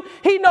for you.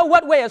 He knows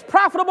what way is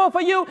profitable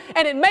for you,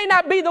 and it may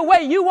not be the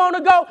way you want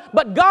to go,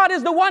 but God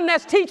is the one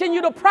that's teaching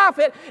you the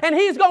prophet it, and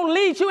he's going to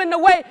lead you in the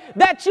way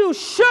that you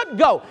should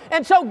go.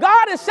 And so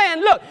God is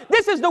saying, look,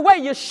 this is the way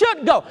you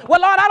should go.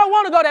 Well, Lord, I don't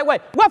want to go that way.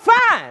 Well,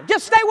 fine.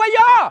 Just stay where you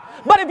are.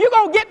 But if you're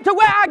going to get to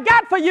where I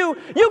got for you,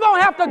 you're going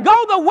to have to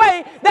go the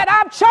way that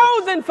I've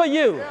chosen for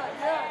you.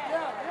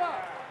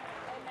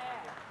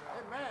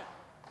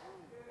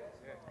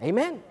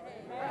 Amen.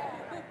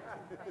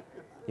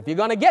 If you're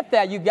going to get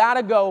there, you got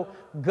to go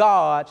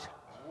God's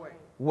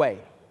way.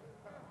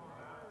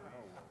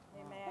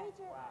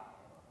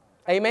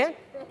 Amen.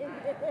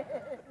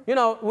 You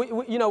know,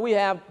 we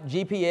have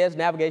GPS,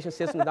 navigation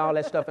systems, and all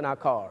that stuff in our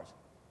cars.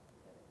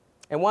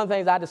 And one of the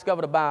things I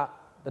discovered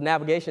about the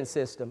navigation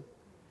system,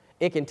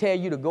 it can tell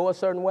you to go a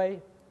certain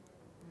way.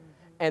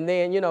 And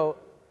then,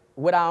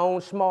 with our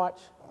own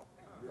smarts,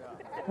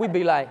 we'd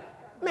be like,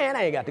 man,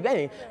 I ain't got to go.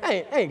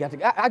 I ain't got to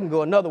go. I can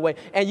go another way.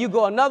 And you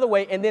go another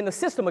way, and then the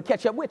system will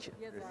catch up with you.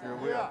 Yes, sure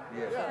will.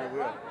 Yes, sure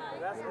will.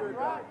 That's good.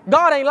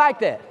 God ain't like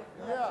that.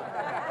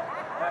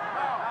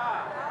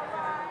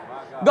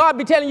 God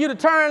be telling you to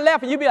turn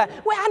left, and you be like,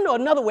 well, I know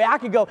another way I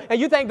could go. And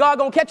you think God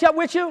going to catch up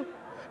with you?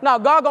 No,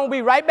 God going to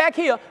be right back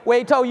here where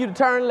he told you to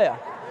turn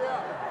left.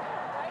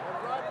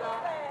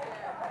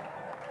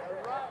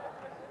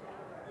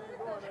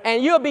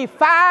 And you'll be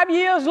 5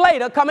 years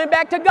later coming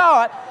back to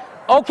God.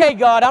 Okay,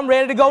 God, I'm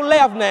ready to go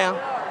left now.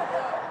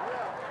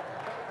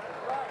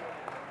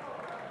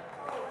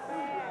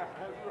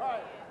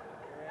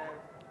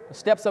 The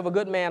steps of a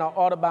good man are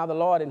ordered by the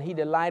Lord, and he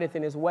delighteth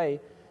in his way.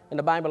 And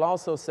the Bible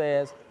also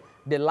says,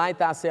 delight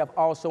thyself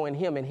also in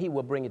him, and he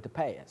will bring it to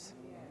pass.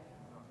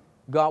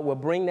 God will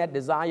bring that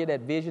desire,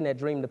 that vision, that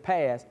dream to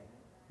pass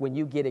when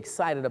you get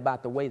excited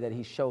about the way that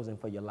he's chosen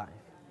for your life.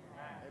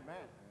 Amen.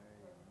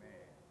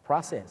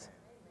 Process.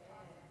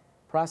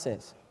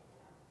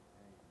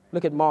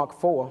 Look at Mark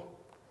 4,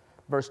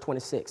 verse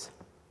 26.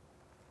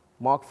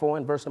 Mark 4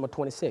 and verse number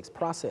 26.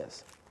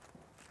 Process.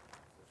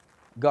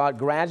 God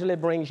gradually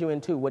brings you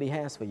into what he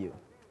has for you.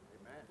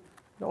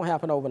 It don't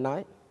happen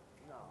overnight.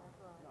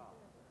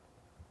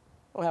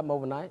 Don't happen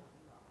overnight.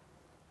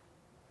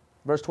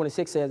 Verse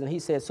 26 says, and he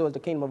said, so is the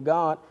kingdom of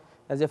God,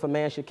 as if a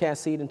man should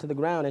cast seed into the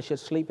ground and should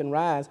sleep and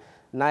rise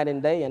night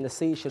and day, and the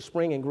seed should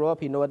spring and grow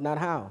up, he knoweth not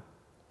how.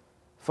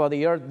 For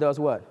the earth does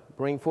what?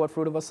 Bring forth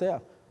fruit of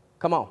herself.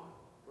 Come on.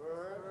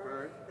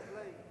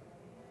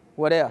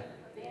 What else?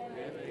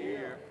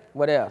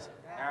 What else?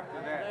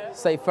 After that.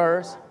 Say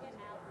first.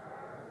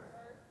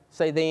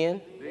 Say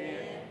then.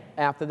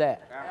 After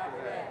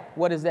that.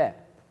 What is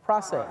that?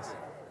 Process.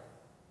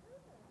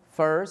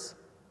 First,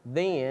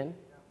 then,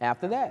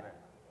 after that.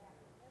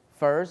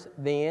 First,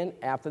 then,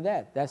 after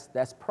that.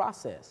 That's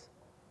process.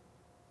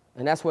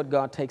 And that's what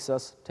God takes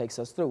us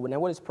through. Now,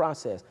 what is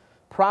process?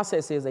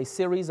 Process is a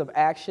series of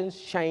actions,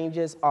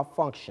 changes, or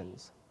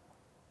functions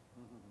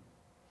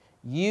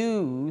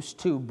used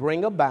to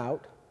bring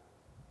about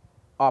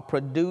or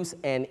produce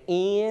an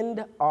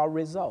end or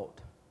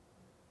result.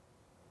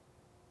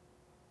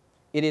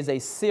 It is a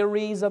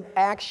series of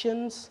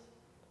actions,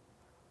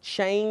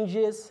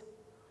 changes,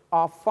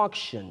 or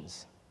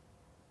functions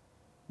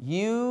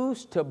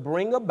used to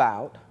bring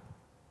about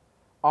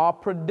or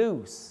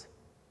produce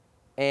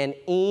an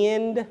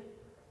end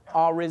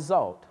or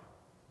result.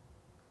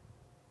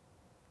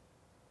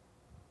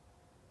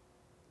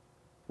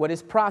 What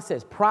is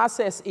process?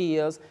 Process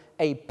is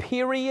a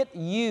period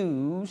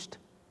used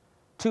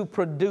to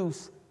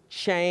produce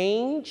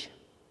change,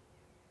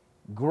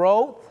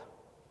 growth,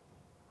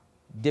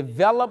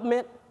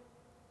 development,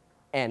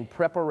 and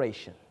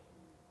preparation.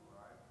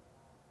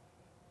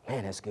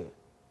 Man, that's good.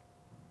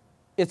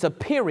 It's a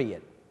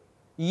period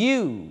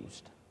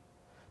used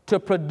to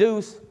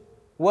produce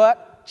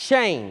what?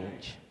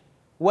 Change.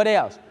 What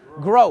else?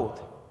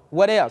 Growth.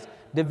 What else?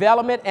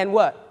 Development and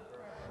what?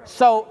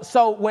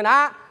 So when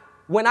I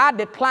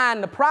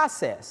decline the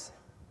process,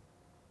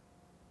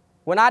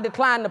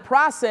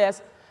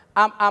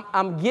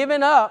 I'm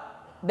giving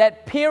up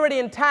that period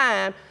in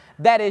time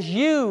that is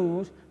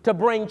used to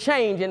bring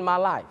change in my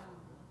life.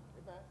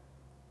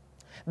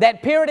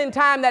 That period in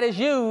time that is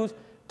used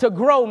to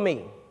grow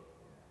me.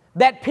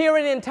 That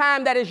period in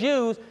time that is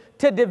used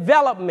to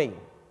develop me.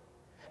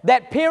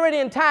 That period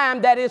in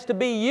time that is to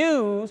be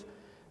used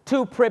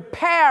to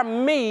prepare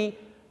me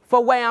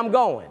for where I'm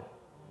going.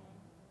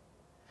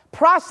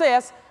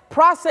 Process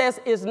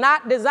is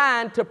not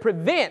designed to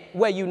prevent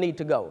where you need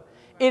to go.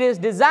 It is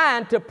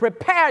designed to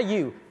prepare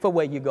you for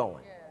where you're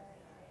going.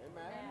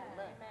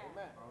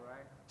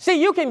 See,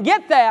 you can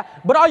get there,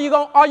 but are you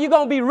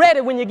going to be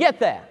ready when you get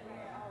there?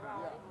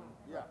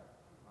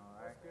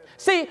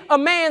 See, a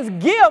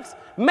man's gifts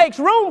makes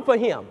room for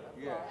him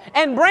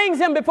and brings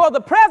him before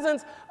the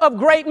presence of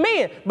great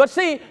men. But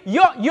see,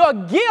 your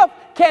gift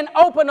can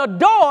open a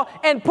door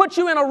and put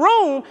you in a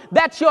room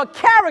that your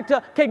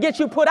character can get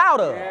you put out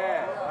of.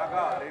 Yeah, my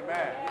God,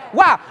 amen.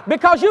 Why?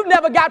 Because you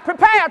never got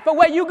prepared for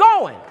where you're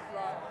going.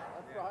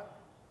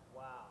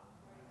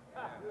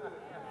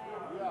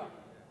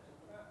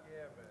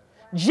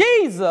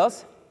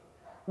 Jesus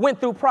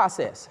went through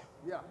process.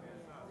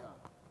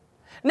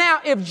 Now,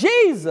 if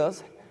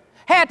Jesus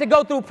had to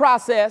go through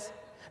process,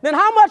 then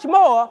how much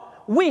more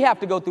we have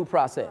to go through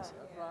process?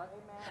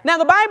 Now,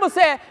 the Bible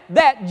said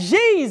that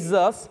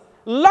Jesus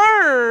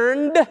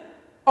learned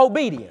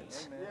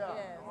obedience.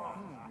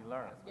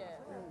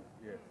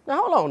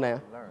 Now, hold on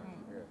now.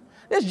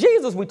 This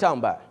Jesus we're talking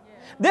about.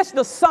 This is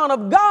the Son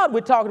of God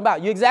we're talking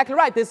about. You're exactly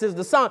right. This is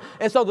the Son.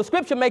 And so the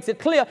Scripture makes it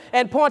clear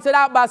and points it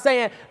out by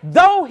saying,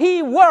 though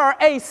he were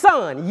a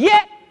son,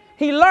 yet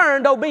he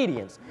learned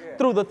obedience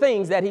through the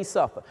things that he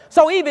suffered.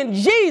 So even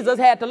Jesus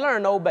had to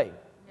learn to obey.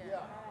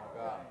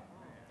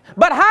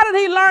 But how did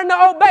he learn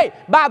to obey?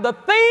 By the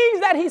things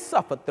that he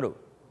suffered through.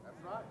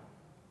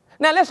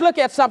 Now let's look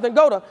at something.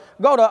 Go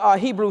to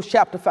Hebrews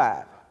chapter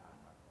 5.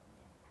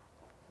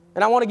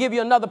 And I want to give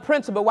you another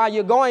principle while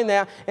you're going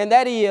there, and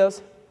that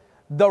is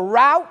the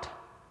route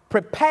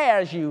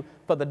prepares you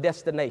for the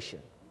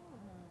destination.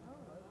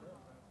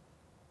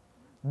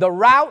 The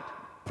route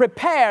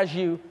prepares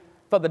you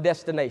for the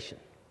destination.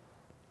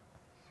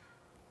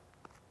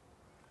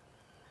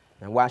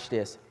 Now watch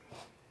this.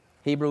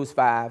 Hebrews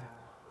 5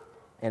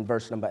 and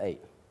verse number 8.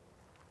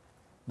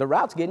 The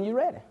route's getting you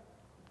ready.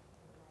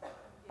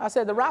 I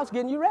said the route's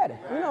getting you ready.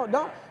 You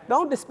know,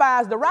 don't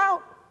despise the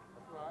route.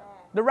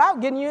 The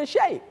route getting you in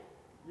shape.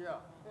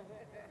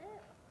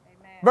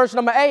 Verse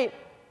number 8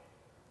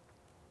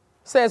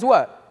 says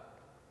what?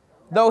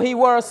 Though he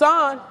were a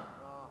son,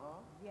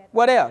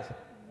 what else?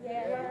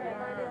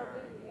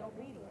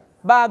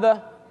 By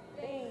the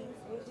things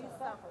which he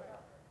suffered.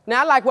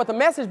 Now I like what the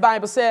Message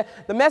Bible said.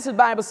 The Message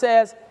Bible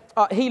says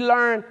he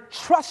learned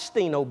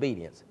trusting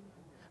obedience.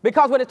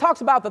 Because when it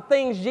talks about the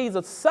things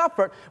Jesus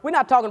suffered, we're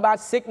not talking about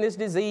sickness,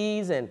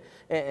 disease,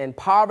 and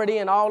poverty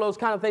and all those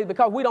kind of things,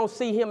 because we don't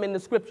see him in the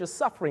Scripture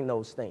suffering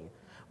those things.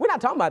 We're not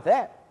talking about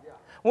that.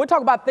 When we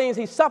talk about things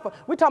he suffered,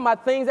 we're talking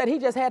about things that he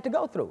just had to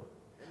go through,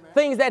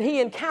 things that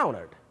he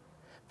encountered,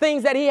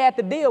 things that he had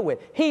to deal with.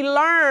 He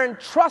learned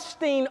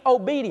trusting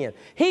obedience.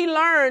 He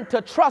learned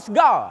to trust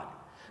God.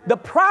 The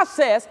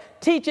process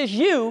teaches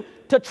you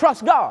to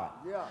trust God.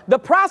 The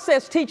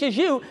process teaches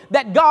you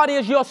that God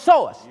is your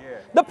source.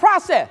 The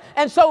process.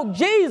 And so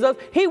Jesus,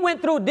 he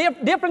went through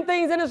different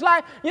things in his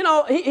life. You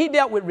know, he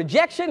dealt with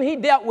rejection. He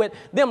dealt with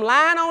them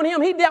lying on him.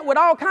 He dealt with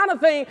all kind of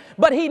things.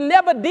 But he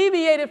never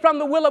deviated from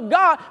the will of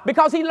God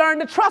because he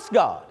learned to trust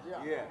God.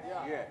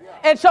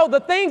 And so the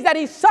things that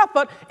he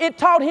suffered, it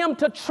taught him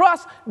to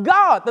trust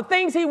God. The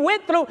things he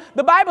went through,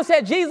 the Bible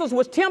said Jesus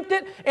was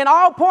tempted in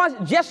all points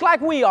just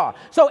like we are.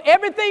 So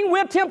everything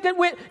we're tempted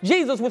with,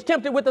 Jesus was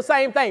tempted with the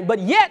same thing. But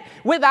yet,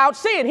 without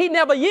sin, he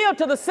never yielded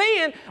to the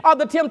sin or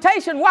the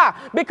temptation. Why?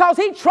 Because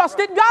he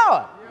trusted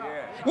God.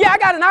 Yeah, I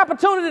got an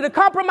opportunity to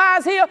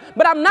compromise here,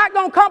 but I'm not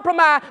going to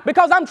compromise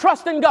because I'm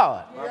trusting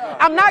God.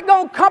 I'm not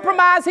going to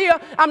compromise here.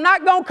 I'm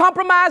not going to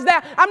compromise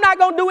there. I'm not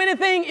going to do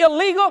anything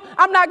illegal.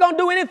 I'm not going to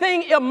do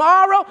anything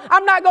immoral.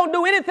 I'm not going to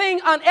do anything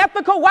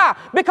unethical. Why?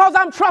 Because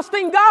I'm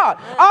trusting God.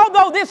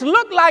 Although this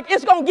look like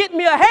it's going to get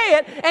me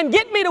ahead and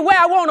get me to where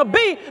I want to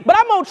be, but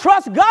I'm going to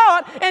trust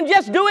God and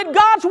just do it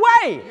God's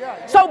way.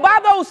 So by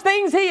those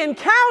things he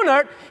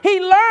encountered, he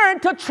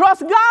learned to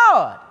trust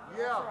God.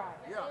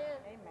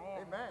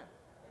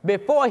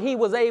 Before he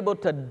was able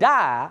to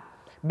die,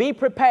 be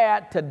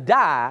prepared to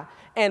die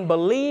and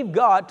believe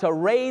God to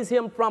raise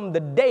him from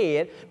the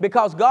dead,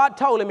 because God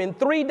told him in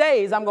 3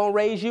 days, I'm going to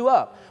raise you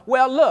up.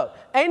 Well, look,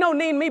 ain't no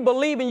need me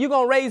believing you're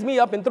going to raise me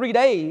up in 3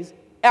 days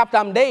after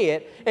I'm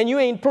dead, and you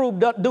ain't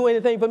proved to do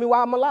anything for me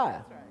while I'm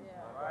alive.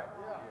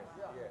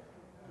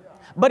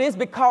 But it's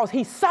because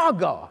he saw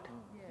God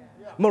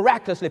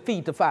miraculously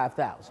feed the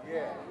 5,000.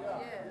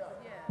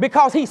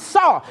 Because he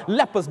saw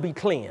lepers be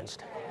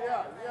cleansed.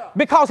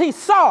 Because he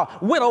saw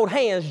widowed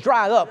hands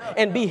dry up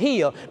and be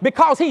healed.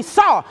 Because he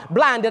saw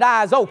blinded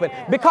eyes open.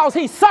 Because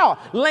he saw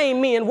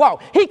lame men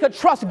walk. He could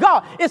trust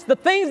God. It's the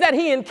things that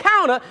he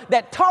encountered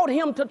that taught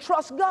him to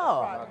trust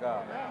God.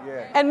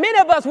 And many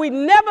of us, we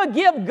never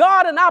give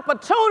God an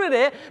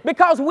opportunity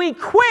because we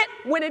quit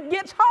when it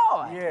gets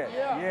hard.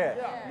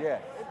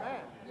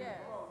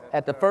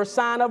 At the first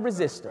sign of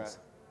resistance,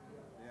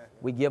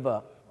 we give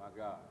up.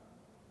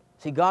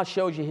 See, God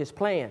shows you his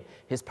plan,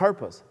 his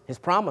purpose, his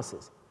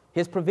promises,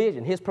 his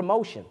provision, his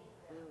promotion.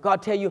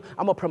 God tell you,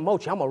 I'm going to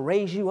promote you. I'm going to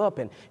raise you up,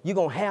 and you're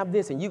going to have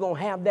this, and you're going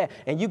to have that.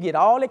 And you get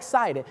all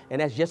excited,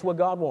 and that's just what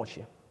God wants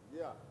you.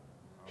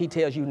 He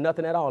tells you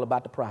nothing at all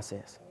about the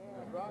process.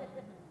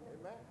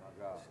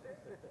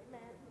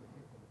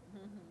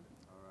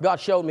 God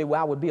showed me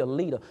where I would be a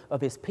leader of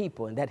his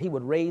people and that he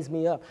would raise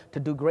me up to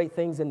do great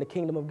things in the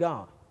kingdom of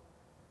God.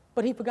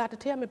 But he forgot to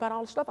tell me about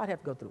all the stuff I'd have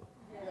to go through.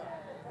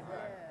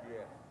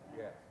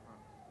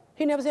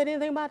 He never said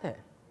anything about that.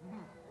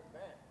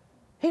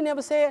 He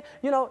never said,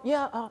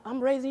 I'm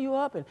raising you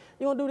up, and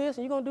you're going to do this,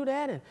 and you're going to do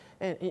that,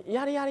 and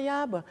yada, yada,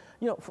 yada,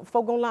 but,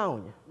 folk going to lie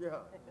on you.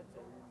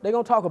 They're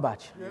going to talk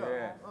about you.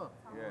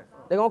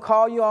 They're going to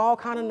call you all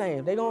kind of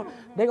names. They're going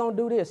to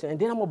do this, and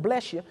then I'm going to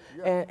bless you,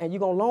 and you're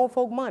going to loan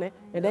folk money,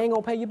 and they ain't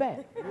going to pay you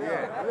back.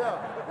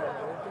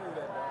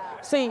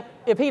 See,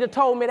 if he'd have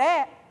told me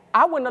that,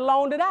 I wouldn't have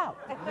loaned it out.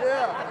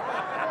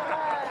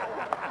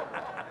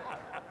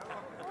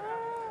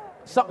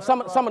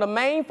 Some of the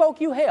main folk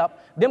you help,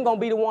 them going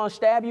to be the ones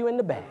stab you in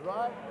the back.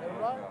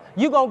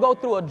 You're going to go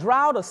through a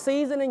drought, a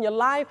season in your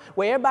life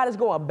where everybody's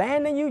going to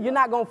abandon you. You're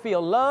not going to feel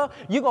love.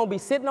 You're going to be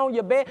sitting on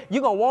your bed.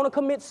 You're going to want to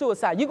commit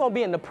suicide. You're going to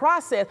be in the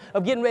process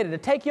of getting ready to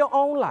take your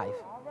own life.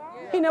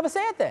 He never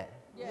said that.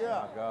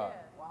 Yeah. God.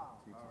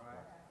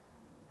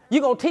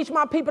 You're going to teach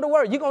my people the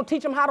word. You're going to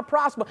teach them how to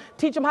prosper,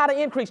 teach them how to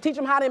increase, teach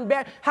them how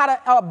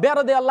to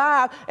better their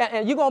lives.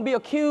 And you're going to be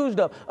accused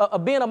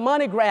of being a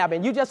money grab,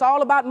 and you just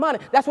all about money.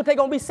 That's what they're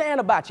going to be saying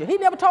about you. He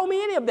never told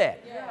me any of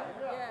that.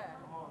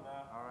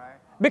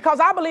 Because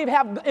I believe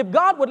if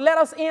God would let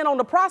us in on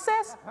the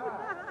process,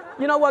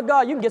 you know what,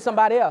 God, you can get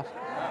somebody else.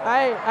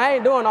 I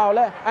ain't doing all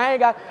that. I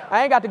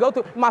ain't got to go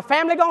through. My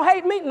family going to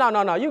hate me?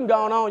 No. You can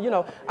go on,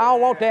 I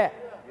don't want that.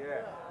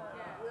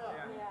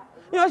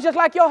 It's just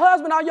like your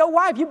husband or your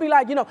wife. You'd be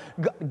like,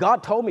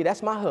 God told me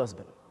that's my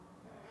husband.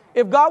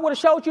 If God would have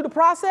showed you the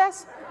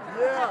process,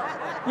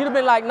 you'd have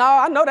been like, no,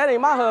 I know that ain't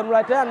my husband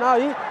right there. No,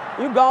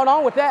 you going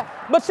on with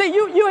that. But see,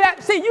 you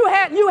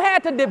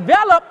had to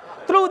develop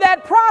through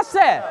that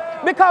process.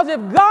 Because if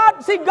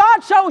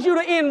God shows you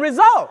the end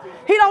result.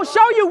 He don't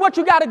show you what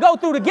you got to go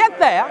through to get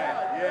there.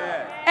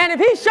 And if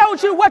he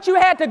shows you what you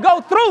had to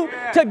go through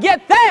to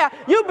get there,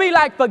 you'd be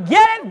like,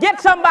 forget it, get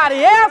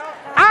somebody else.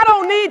 I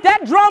don't need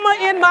that drama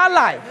in my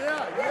life.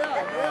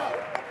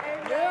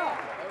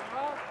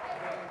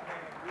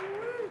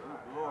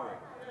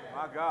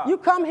 My God. You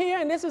come here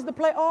and this is the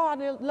place. Oh, I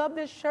love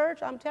this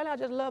church. I'm telling you, I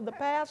just love the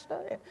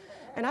pastor.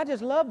 And I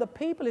just love the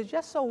people. It's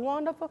just so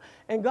wonderful.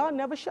 And God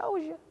never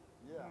shows you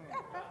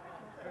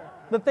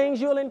the things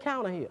you'll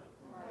encounter here.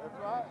 That's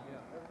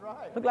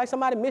right. Look like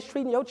somebody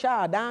mistreating your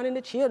child down in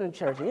the children's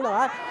church.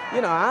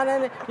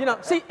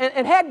 See,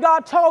 and had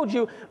God told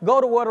you,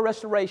 go to Word of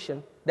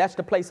Restoration, that's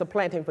the place of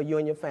planting for you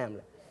and your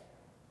family.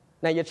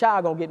 Now, your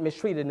child going to get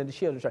mistreated in the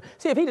children's church.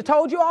 See, if he'd have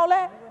told you all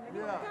that,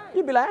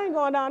 you'd be like, I ain't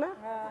going down there.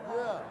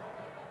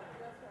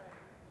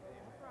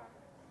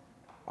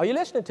 Are you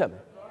listening to me?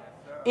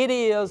 It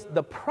is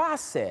the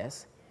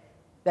process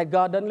that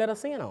God doesn't let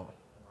us in on.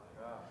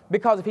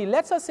 Because if he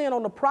lets us in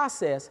on the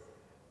process,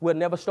 we'll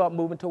never start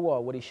moving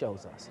toward what he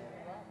shows us.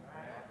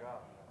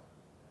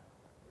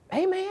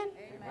 Amen.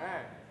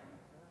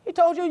 He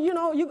told you, he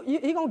going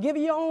to give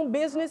you your own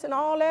business and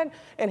all that.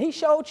 And he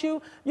showed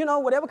you,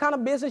 whatever kind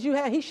of business you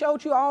had, he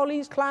showed you all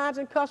these clients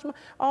and customers,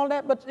 all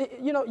that. But,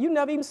 you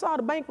never even saw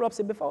the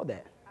bankruptcy before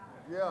that.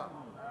 Yeah.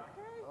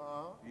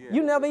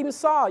 You never even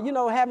saw,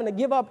 having to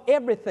give up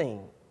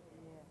everything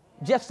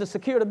just to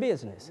secure the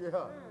business.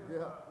 Yeah.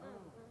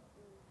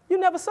 You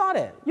never saw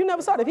that. You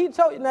never saw that. If he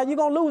told you, now you're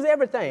going to lose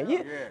everything.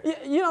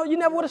 You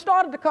never would have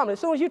started the company. As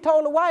soon as you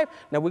told the wife,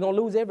 now we're going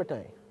to lose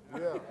everything.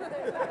 Yeah.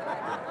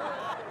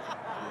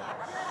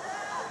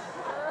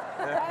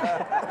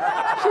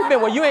 She's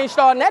been, well, you ain't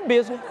starting that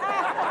business.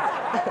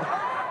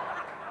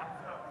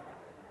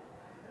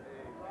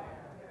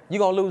 You're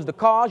going to lose the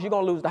cars. You're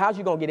going to lose the house.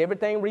 You're going to get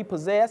everything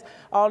repossessed,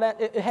 all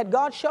that. Had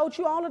God showed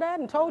you all of that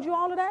and told you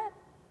all of that,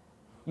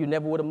 you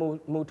never would have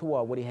moved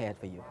toward what he had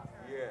for you.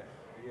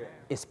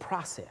 It's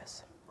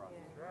process.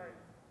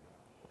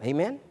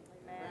 Amen?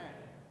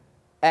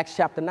 Acts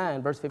chapter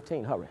 9, verse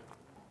 15. Hurry.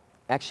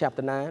 Acts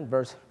chapter 9,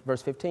 verse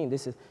 15.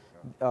 This is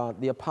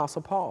the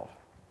Apostle Paul.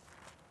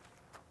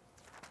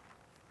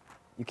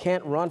 You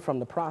can't run from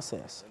the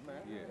process.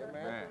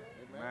 Amen.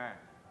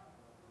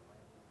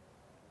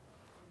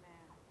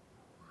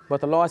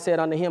 But the Lord said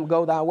unto him,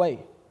 go thy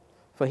way,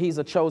 for he's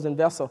a chosen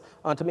vessel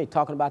unto me.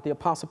 Talking about the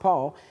Apostle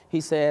Paul,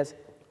 he says,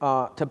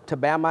 to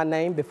bear my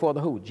name before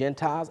the who?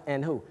 Gentiles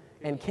and who?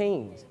 And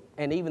kings,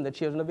 and even the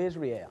children of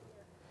Israel.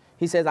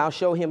 He says, I'll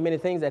show him many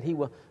things that he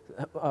will,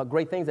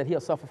 great things that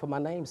he'll suffer for my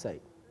name's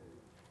sake.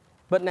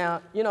 But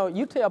now,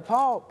 you tell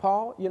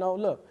Paul,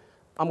 look,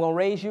 I'm going to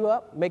raise you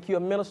up, make you a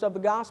minister of the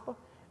gospel.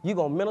 You're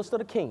going to minister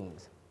to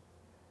kings.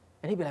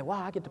 And he'd be like,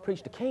 wow, I get to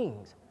preach to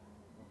kings.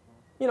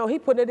 He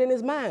put it in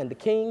his mind, the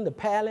king, the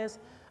palace.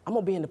 I'm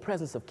going to be in the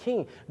presence of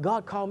kings.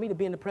 God called me to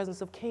be in the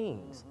presence of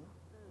kings.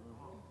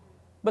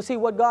 But see,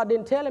 what God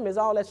didn't tell him is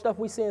all that stuff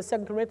we see in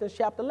 2 Corinthians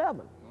chapter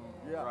 11.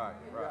 Right.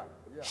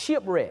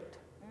 Shipwrecked,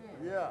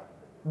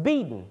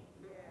 beaten,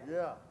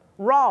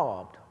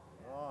 robbed,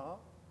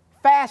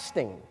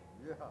 fasting,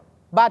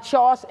 by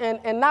choice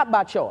and not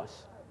by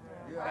choice.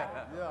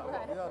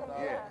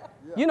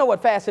 You know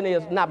what fasting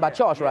is, not by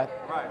choice, right?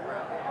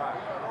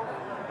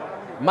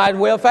 Might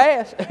as well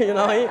fast,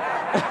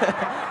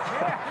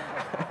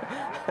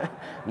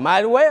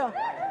 Might as well.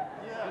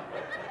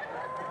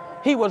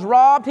 He was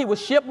robbed, he was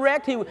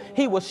shipwrecked,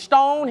 he was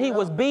stoned, he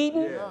was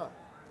beaten.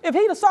 If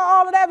he'd have saw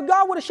all of that, if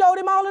God would have showed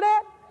him all of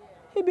that,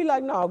 he'd be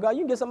like, no, God, you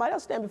can get somebody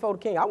else to stand before the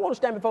king. I want to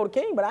stand before the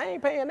king, but I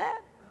ain't paying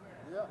that.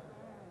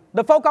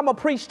 The folk I'm going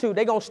to preach to,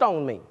 they're going to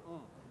stone me.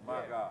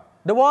 My God.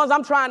 The ones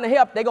I'm trying to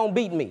help, they're going to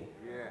beat me.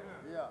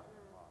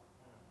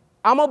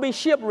 I'm going to be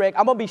shipwrecked.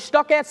 I'm going to be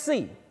stuck at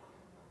sea.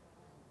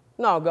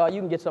 No, God,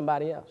 you can get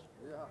somebody else.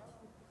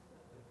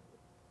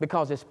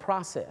 Because it's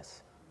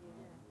process.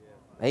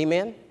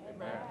 Amen?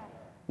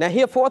 Now,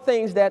 here are 4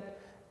 things that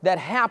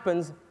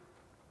happens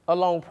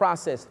along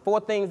process. 4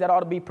 things that ought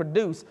to be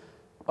produced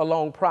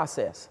along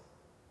process.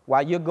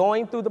 While you're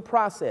going through the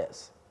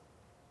process,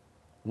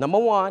 number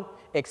 1,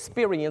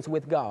 experience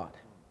with God.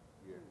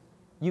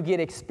 You get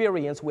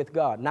experience with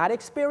God. Not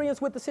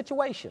experience with the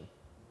situation,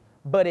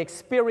 but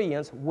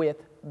experience with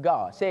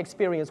God. Say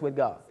experience with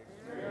God.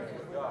 Experience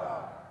with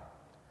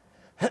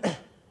God.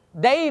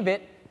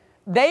 David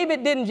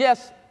didn't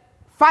just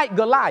fight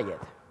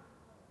Goliath.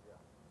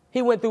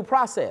 He went through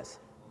process.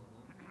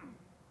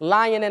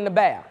 Lion and the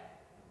bear.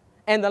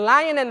 And the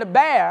lion and the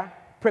bear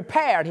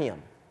prepared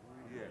him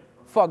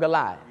for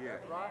Goliath.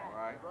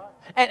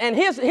 And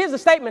here's the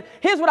statement.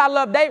 Here's what I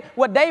love.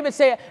 What David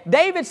said.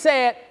 David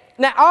said,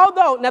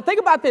 now think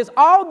about this.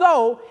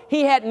 Although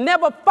he had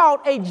never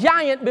fought a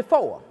giant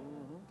before,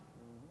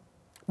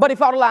 but he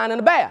fought a lion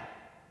and a bear.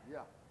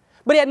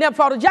 But he had never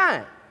fought a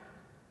giant.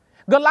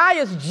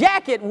 Goliath's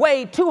jacket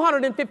weighed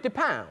 250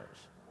 pounds.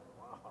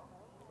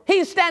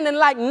 He's standing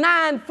like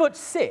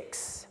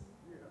 9'6".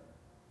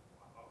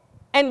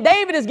 And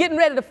David is getting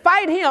ready to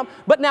fight him.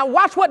 But now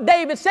watch what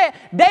David said.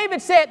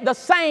 David said, the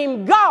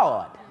same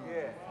God.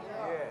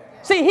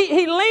 See,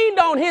 he leaned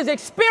on his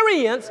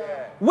experience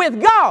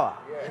with God.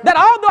 That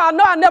although I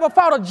know I never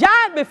fought a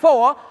giant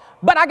before,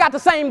 but I got the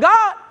same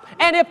God.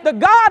 And if the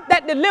God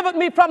that delivered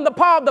me from the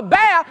paw of the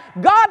bear,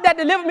 God that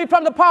delivered me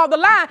from the paw of the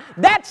lion,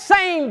 that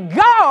same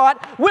God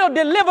will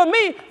deliver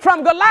me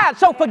from Goliath.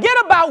 So forget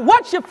about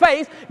what you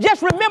face.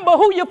 Just remember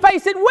who you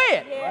face it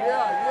with.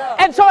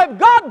 And so if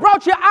God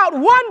brought you out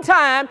one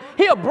time,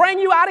 he'll bring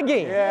you out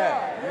again.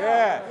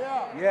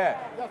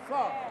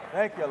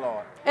 Thank you,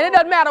 Lord. And it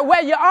doesn't matter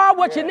where you are,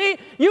 what you need.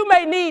 You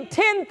may need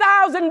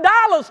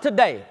 $10,000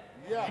 today.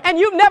 And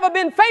you've never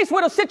been faced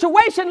with a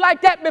situation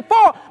like that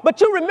before, but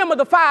you remember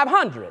the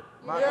 500.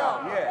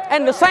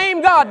 And the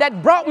same God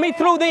that brought me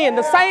through then,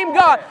 the same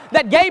God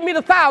that gave me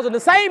the 1,000,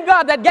 the same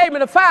God that gave me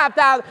the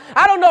 5,000.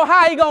 I don't know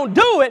how he going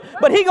to do it,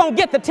 but he going to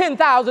get the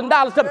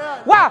 $10,000 to me.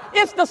 Wow,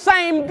 it's the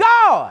same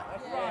God.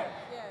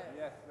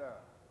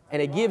 And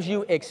it gives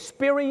you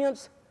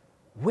experience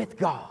with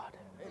God.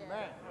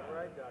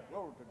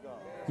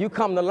 You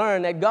come to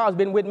learn that God's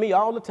been with me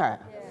all the time.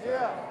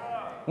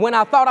 When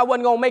I thought I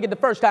wasn't going to make it the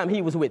first time,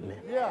 he was with me.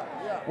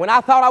 When I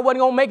thought I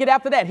wasn't going to make it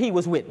after that, he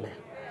was with me.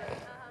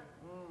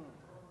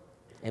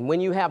 And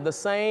when you have the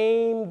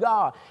same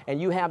God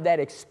and you have that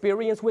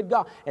experience with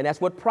God, and that's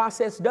what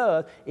process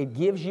does, it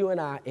gives you and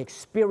I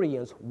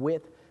experience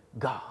with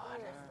God.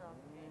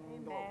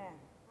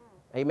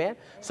 Amen.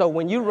 So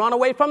when you run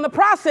away from the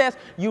process,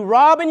 you're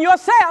robbing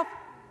yourself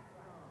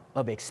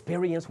of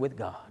experience with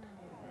God.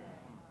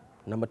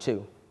 Number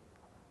 2.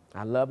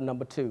 I love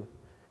number 2.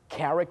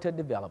 Character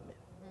development.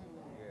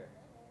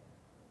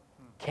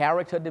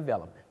 Character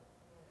development.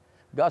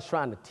 God's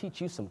trying to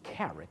teach you some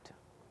character.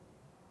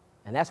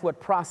 And that's what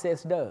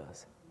process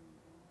does.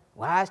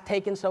 Why it's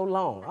taking so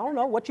long? I don't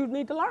know what you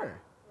need to learn.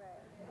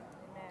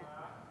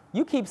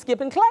 You keep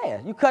skipping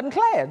class. You cutting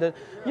class. The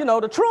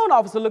truant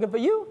officer looking for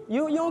you.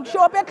 You don't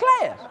show up at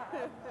class.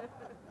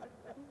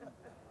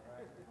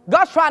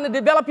 God's trying to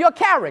develop your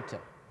character.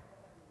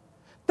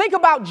 Think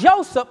about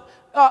Joseph.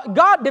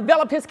 God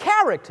developed his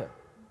character.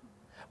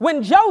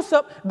 When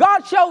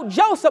God showed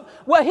Joseph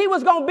where he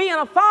was going to be in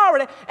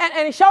authority,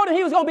 and he showed him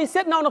he was going to be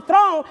sitting on the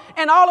throne,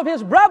 and all of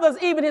his brothers,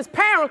 even his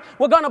parents,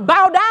 were going to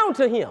bow down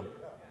to him.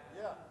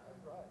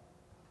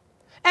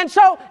 And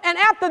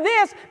after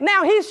this,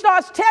 now he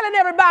starts telling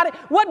everybody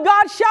what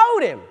God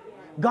showed him.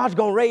 God's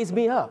going to raise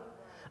me up.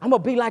 I'm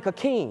going to be like a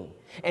king,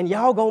 and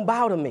y'all going to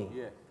bow to me.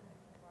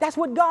 That's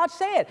what God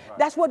said.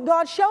 That's what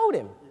God showed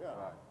him.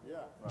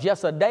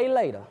 Just a day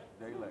later.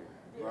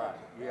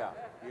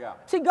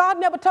 See, God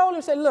never told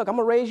him, say, look, I'm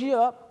going to raise you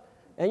up,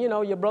 and,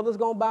 your brother's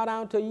going to bow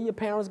down to you, your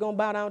parents going to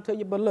bow down to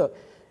you, but look,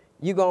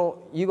 you're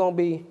going to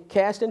be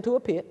cast into a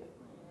pit.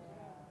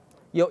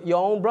 Your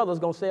own brother's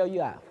going to sell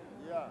you out.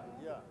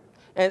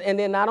 And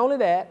then not only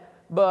that,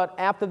 but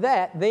after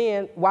that,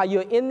 then while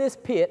you're in this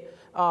pit,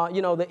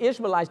 the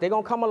Ishmaelites, they're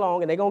going to come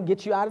along, and they're going to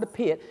get you out of the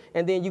pit,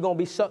 and then you're going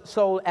to be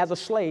sold as a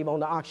slave on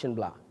the auction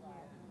block.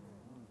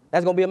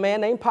 That's going to be a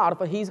man named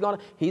Potiphar. He's going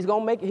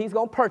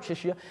to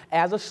purchase you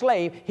as a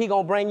slave. He's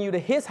going to bring you to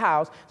his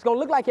house. It's going to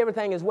look like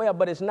everything is well,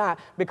 but it's not,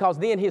 because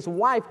then his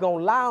wife going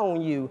to lie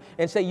on you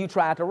and say you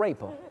tried to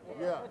rape her.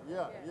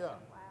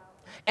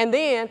 And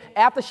then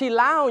after she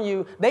lie on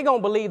you, they're going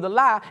to believe the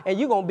lie, and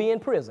you're going to be in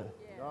prison.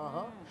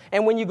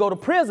 And when you go to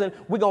prison,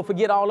 we're going to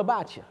forget all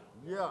about you.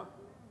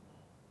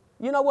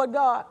 You know what,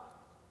 God?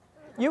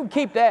 You can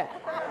keep that.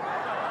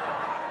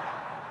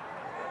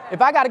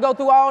 If I got to go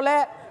through all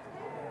that,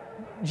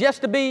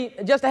 just to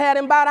have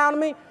them bow down to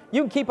me,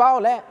 you can keep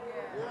all that.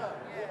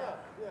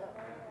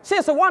 See,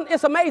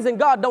 it's amazing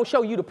God don't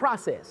show you the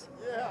process.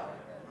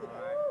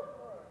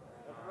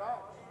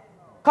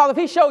 Because if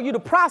he showed you the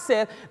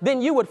process,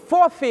 then you would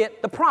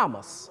forfeit the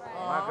promise.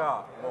 My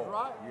God. That's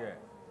right.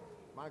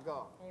 My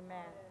God.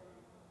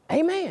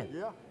 Amen.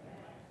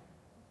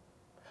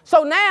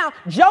 So now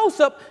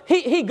Joseph,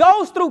 he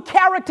goes through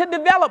character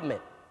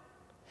development.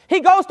 He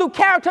goes through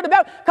character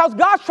development because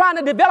God's trying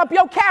to develop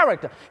your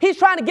character. He's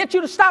trying to get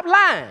you to stop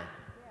lying.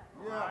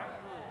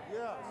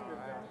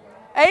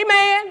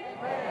 Amen.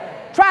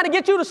 Trying to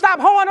get you to stop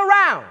hoeing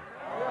around.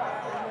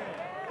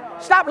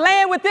 Stop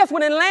laying with this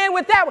one and laying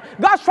with that one.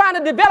 God's trying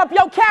to develop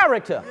your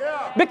character.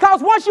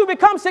 Because once you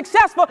become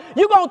successful,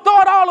 you're going to throw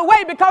it all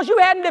away because you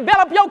hadn't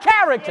developed your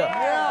character.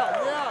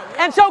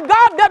 And so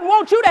God doesn't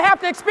want you to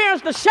have to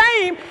experience the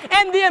shame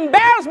and the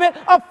embarrassment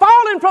of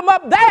falling from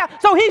up there.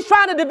 So he's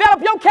trying to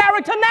develop your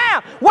character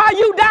now while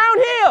you down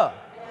here.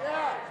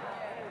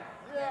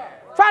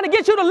 Trying to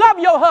get you to love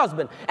your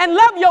husband and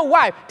love your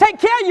wife. Take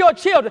care of your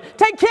children.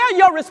 Take care of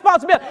your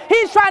responsibility.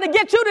 He's trying to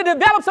get you to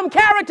develop some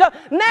character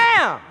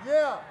now.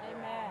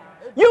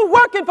 You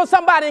working for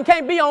somebody and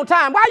can't be on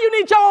time. Why you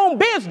need your own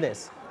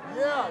business?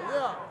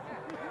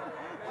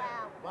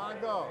 My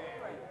God.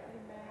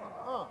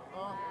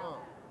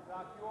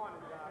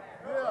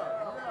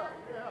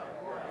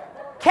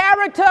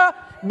 Character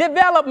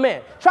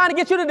development. Trying to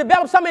get you to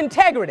develop some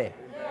integrity.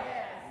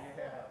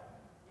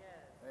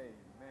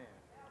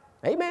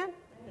 Amen.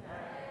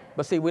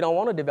 But see, we don't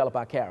want to develop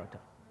our character.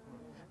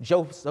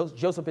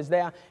 Joseph is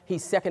there.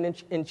 He's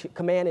second in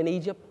command in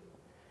Egypt.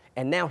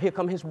 And now here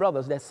come his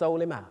brothers that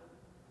sold him out.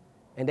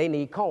 And they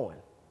need corn.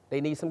 They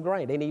need some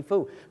grain. They need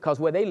food. Because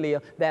where they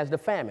live, there's the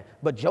famine.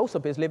 But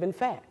Joseph is living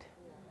fat.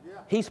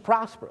 He's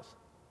prosperous.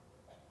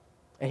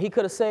 And he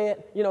could have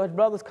said, you know, his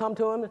brothers come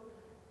to him.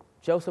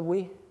 Joseph,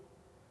 we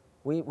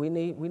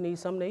need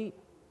something to eat.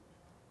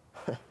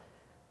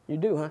 You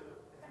do, huh?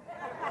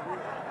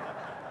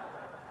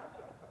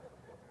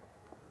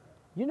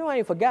 You know I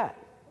ain't forgot.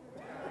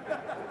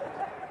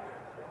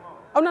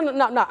 Oh,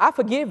 no. I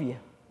forgive you.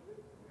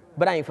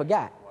 But I ain't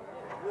forgot.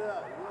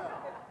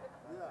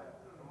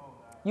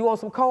 You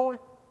want some corn?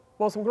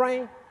 Want some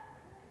grain?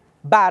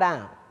 Bow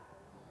down.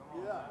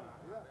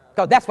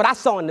 Because that's what I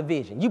saw in the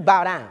vision. You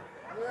bow down.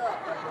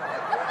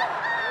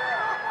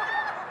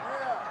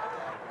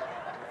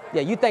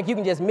 Yeah, you think you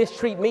can just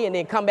mistreat me and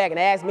then come back and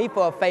ask me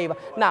for a favor?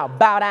 No,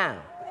 bow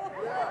down.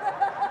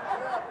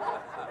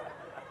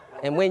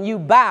 And when you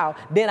bow,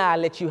 then I'll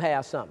let you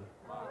have something.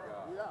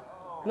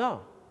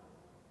 No.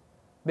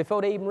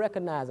 Before they even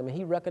recognized him, and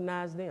he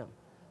recognized them.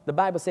 The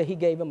Bible said he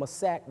gave him a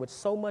sack with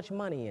so much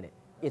money in it,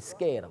 it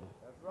scared them.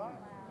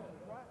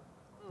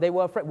 They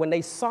were afraid. When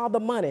they saw the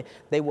money,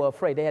 they were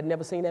afraid. They had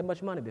never seen that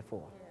much money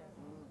before.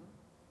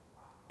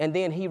 And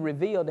then he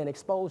revealed and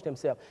exposed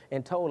himself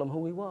and told them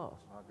who he was.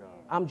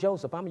 I'm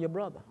Joseph. I'm your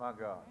brother. My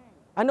God.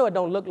 I know it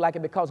don't look like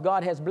it because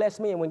God has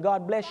blessed me, and when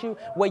God bless you,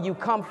 where you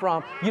come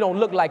from, you don't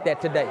look like that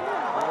today.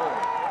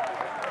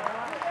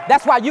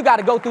 That's why you got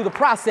to go through the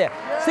process.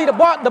 See, the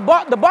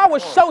bar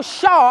was so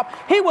sharp,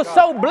 he was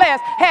so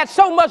blessed, had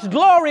so much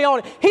glory on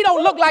it. He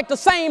don't look like the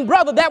same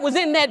brother that was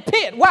in that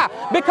pit. Why?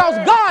 Because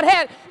God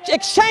had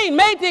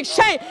made the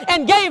exchange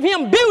and gave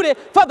him beauty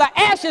for the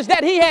ashes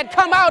that he had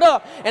come out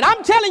of. And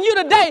I'm telling you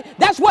today,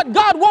 that's what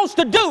God wants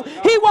to do.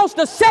 He wants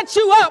to set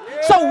you up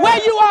so where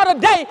you are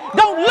today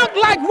don't look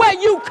like where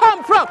you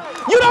come from.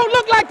 You don't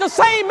look like the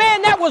same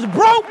man that was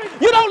broke.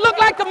 You don't look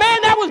like the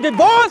man that was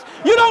divorced.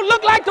 You don't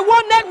look like the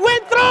one that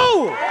went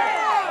through.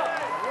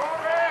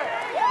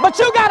 But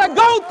you got to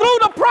go through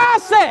the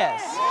process.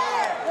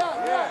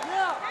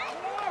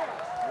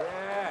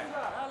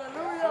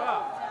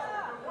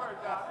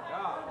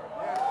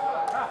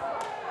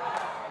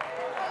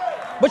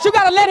 But you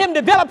got to let him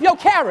develop your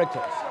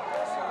character.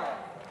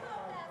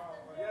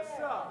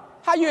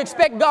 How you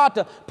expect God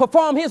to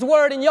perform his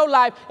word in your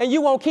life and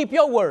you won't keep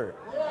your word?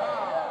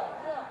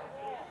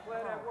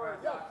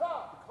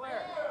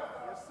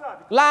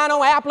 Lying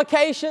on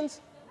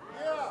applications,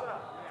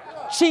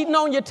 cheating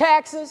on your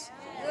taxes.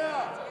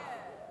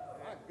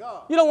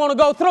 You don't want to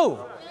go through.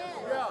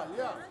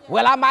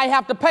 Well, I might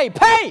have to pay.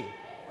 Pay!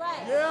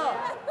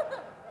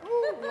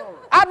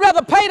 I'd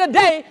rather pay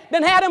today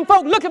than have them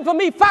folk looking for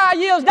me 5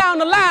 years down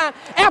the line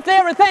after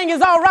everything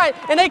is all right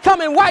and they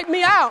come and wipe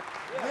me out.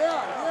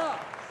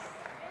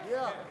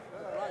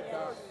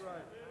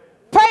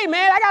 Pay,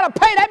 man. I got to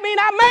pay. That means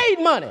I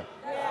made money.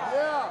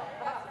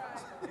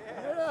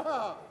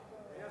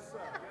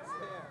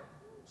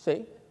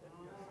 See?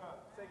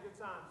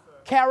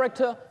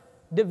 Character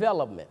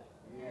development.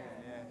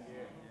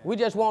 We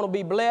just want to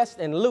be blessed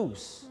and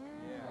loose.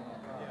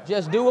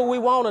 Just do what we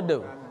want to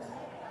do.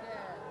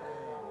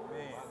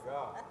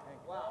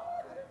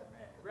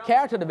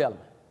 Character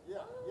development.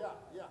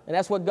 And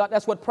that's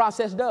what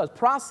process does.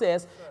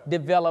 Process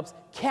develops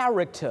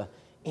character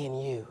in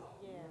you.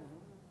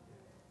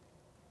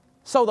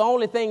 So the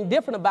only thing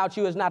different about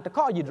you is not the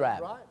car you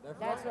drive.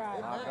 That's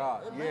right. My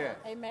God. Yes.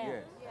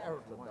 Amen.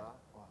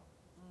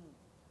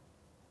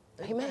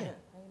 Amen.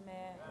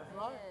 Amen.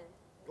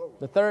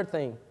 The third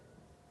thing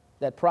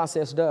that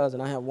process does,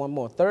 and I have one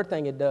more. Third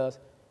thing it does,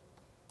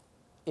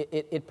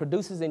 it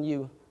produces in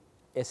you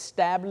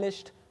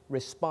established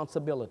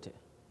responsibility.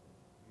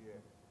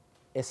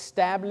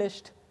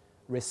 Established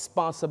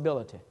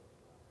responsibility.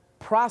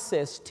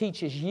 Process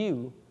teaches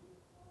you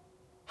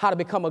how to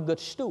become a good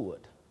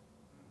steward.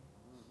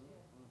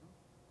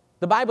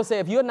 The Bible says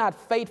if you're not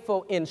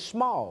faithful in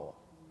small,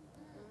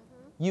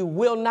 you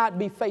will not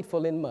be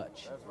faithful in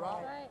much. That's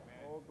right.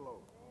 Oh, glory.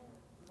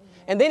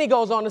 And then he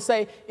goes on to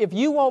say, if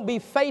you won't be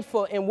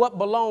faithful in what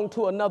belonged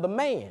to another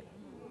man,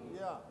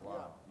 Yeah.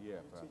 Wow. Yeah.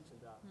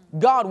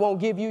 God won't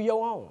give you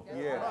your own.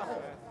 Yeah.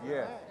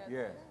 Yeah.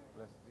 Yeah.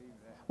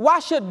 Why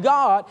should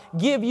God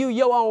give you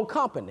your own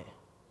company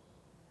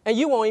and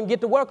you won't even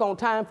get to work on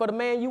time for the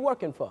man you're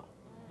working for?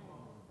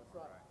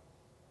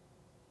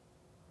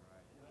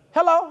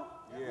 Hello?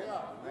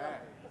 Yeah.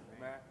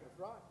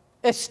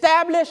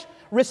 Establish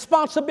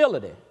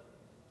responsibility.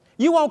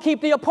 You won't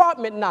keep the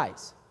apartment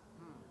nice.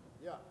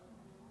 Yeah.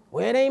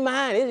 Well, it ain't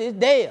mine. It's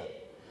theirs.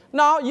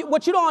 No,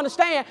 what you don't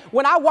understand,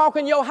 when I walk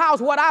in your house,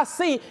 what I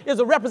see is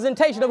a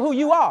representation of who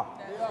you are.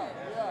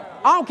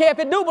 I don't care if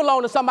it do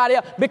belong to somebody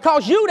else.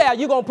 Because you there,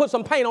 you're going to put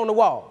some paint on the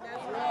wall.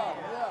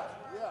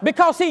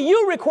 Because, see,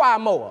 you require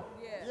more.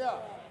 Yeah.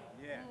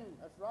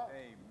 That's right.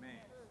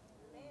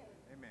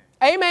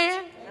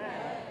 Amen.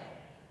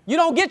 You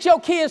don't get your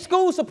kids'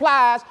 school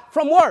supplies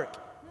from work.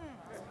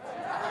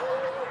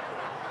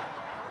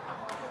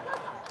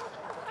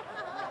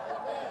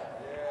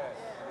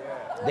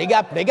 They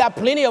got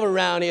plenty of it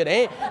around here.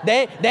 They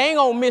ain't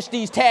gonna miss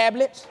these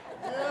tablets.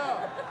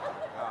 Yeah.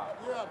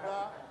 Yeah,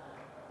 Doc.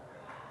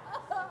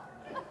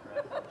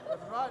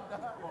 That's right,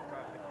 Doc.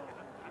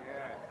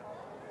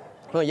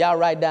 Well, y'all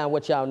write down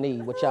what y'all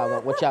need, what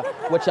y'all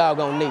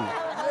gonna need.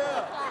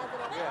 Yeah.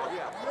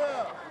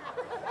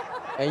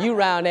 And you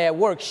round there at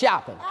work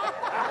shopping.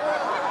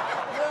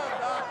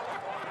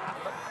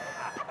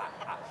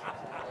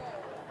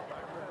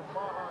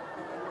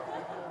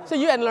 So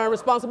you had to learn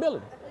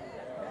responsibility.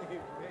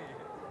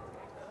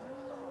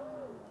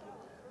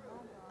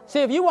 See,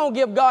 if you won't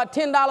give God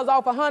 $10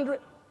 off 100,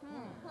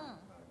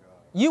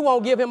 you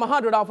won't give him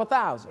 100 off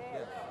 1,000.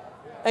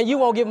 And you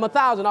won't give him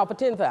 1,000 off of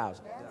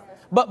 10,000.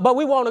 But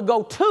we want to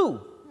go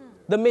to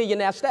the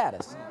millionaire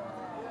status.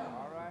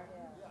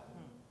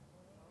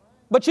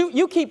 But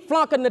you keep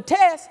flunking the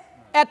test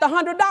at the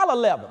 $100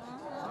 level.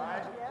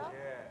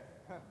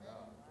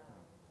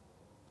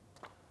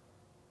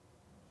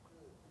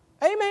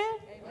 Amen.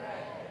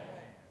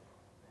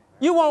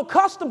 You want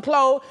custom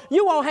clothes.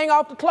 You won't hang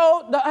up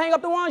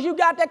the ones you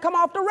got that come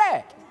off the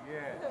rack.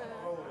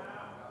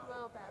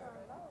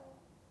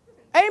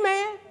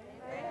 Amen.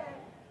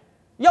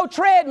 Your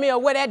treadmill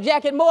wear that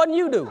jacket more than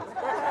you do.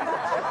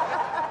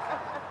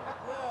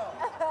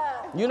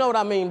 You know what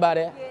I mean by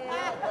that?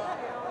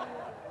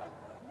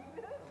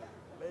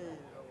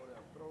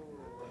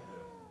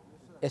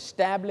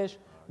 Establish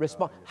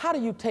response. How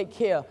do you take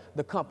care of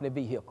the company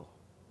vehicle?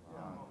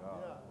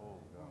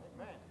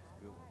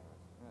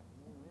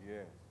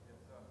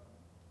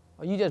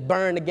 Or you just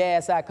burn the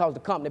gas out because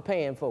the company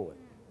paying for it?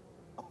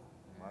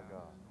 My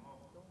God.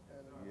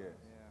 Yes.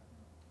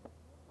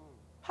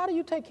 How do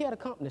you take care of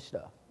the company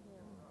stuff?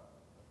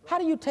 How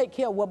do you take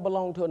care of what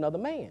belonged to another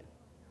man?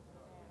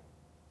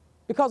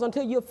 Because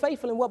until you're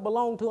faithful in what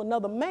belonged to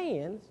another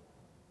man's,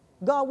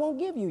 God won't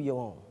give you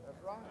your own.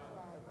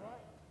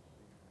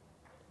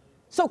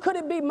 So could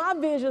it be my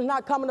vision is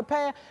not coming to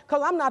pass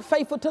because I'm not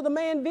faithful to the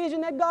man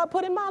vision that God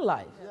put in my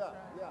life? Yeah.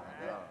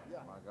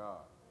 My God.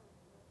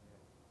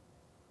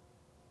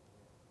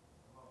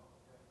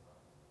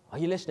 Are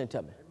you listening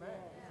to me? Amen.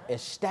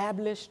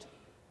 Established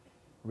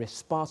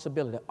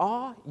responsibility.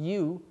 Are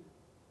you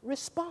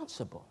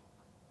responsible?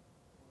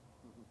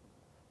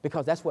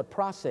 Because that's what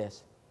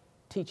process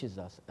teaches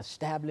us.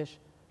 Establish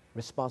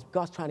responsibility.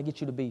 God's trying to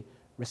get you to be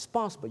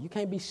responsible. You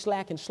can't be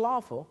slack and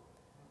slothful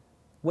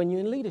when you're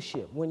in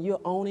leadership, when you're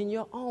owning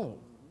your own.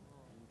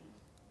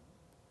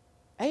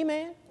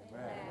 Amen?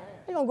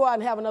 You're going to go out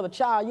and have another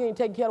child. You ain't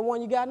taking care of the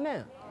one you got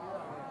now.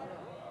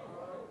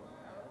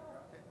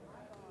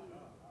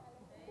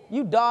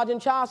 You dodging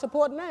child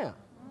support now.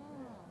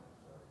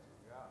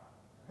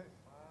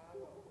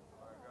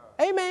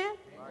 Amen.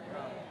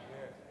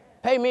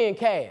 Pay me in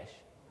cash.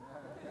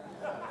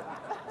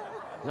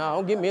 No,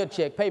 don't give me a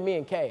check. Pay me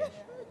in cash.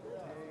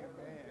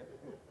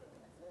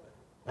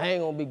 I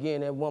ain't gonna be giving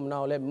that woman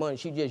all that money.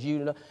 She just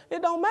using it.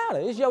 It don't matter.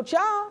 It's your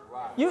child.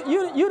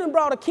 You done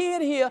brought a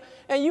kid here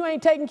and you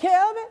ain't taking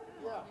care of it.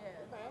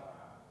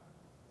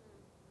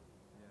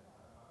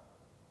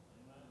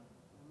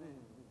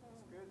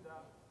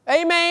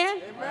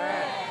 Amen.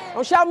 Amen.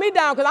 Don't shout me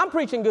down because I'm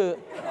preaching good.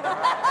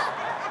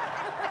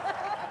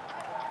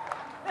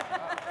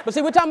 But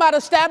see, we're talking about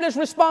established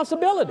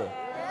responsibility.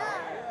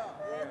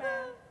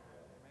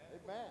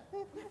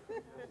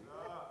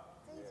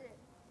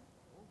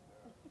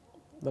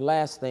 The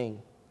last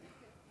thing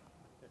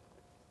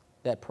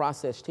that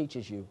process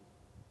teaches you,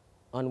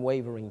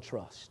 unwavering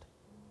trust.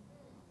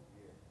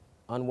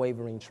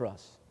 Unwavering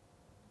trust.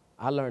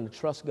 I learned to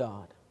trust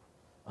God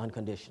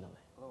unconditionally.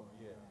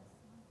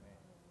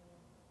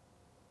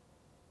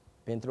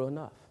 Been through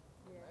enough.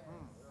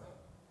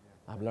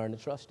 I've learned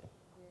to trust him.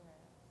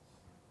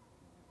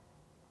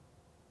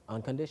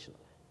 Unconditionally.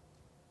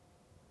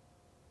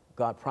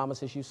 God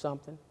promises you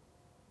something,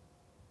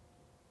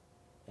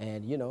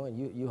 and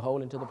you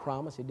holding to the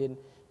promise. He didn't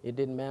It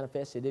didn't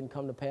manifest. It didn't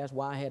come to pass.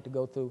 Why I had to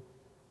go through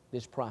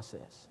this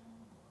process?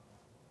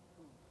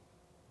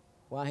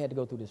 Why I had to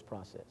go through this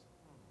process?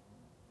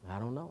 I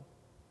don't know.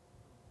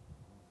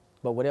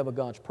 But whatever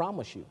God's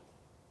promised you,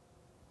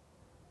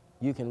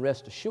 you can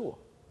rest assured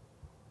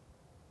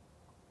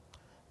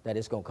that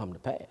it's going to come to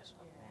pass.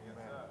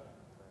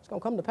 It's going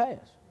to come to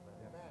pass.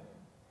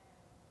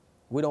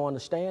 We don't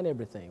understand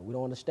everything. We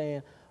don't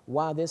understand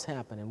why this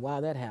happened and why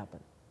that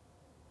happened.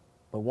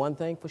 But one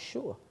thing for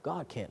sure,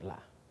 God can't lie.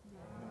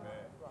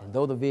 And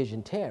though the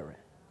vision tarry,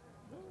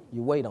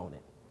 you wait on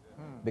it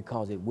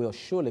because it will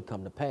surely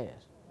come to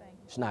pass.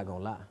 It's not going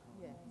to lie.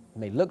 It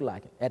may look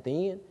like it. At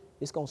the end,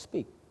 it's going to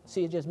speak.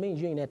 See, it just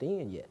means you ain't at the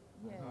end yet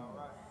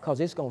because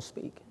it's going to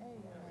speak.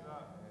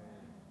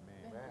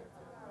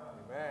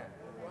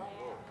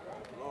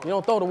 You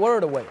don't throw the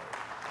word away.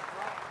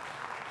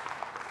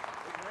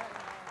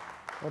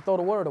 Don't throw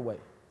the word away.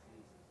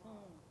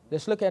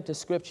 Let's look at the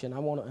scripture, and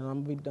I'm going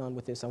to be done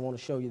with this. I want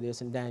to show you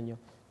this in Daniel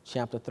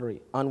chapter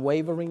 3.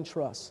 Unwavering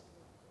trust.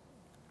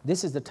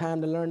 This is the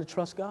time to learn to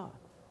trust God.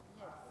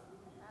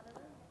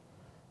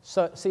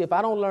 So, see, if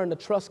I don't learn to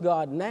trust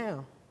God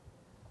now,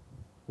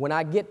 when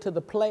I get to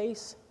the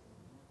place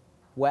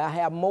where I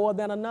have more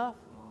than enough,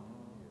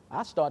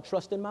 I start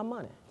trusting my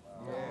money.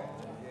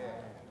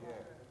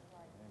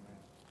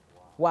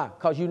 Why?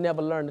 Because you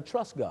never learned to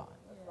trust God.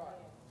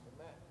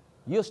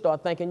 You'll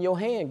start thinking your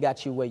hand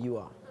got you where you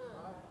are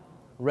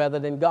rather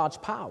than God's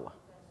power.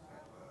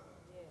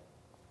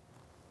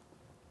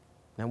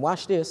 Now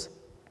watch this,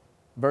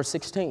 verse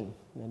 16.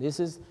 Now this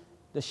is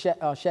the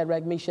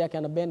Shadrach, Meshach,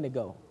 and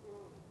Abednego.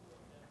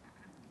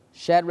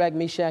 Shadrach,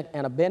 Meshach,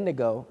 and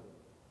Abednego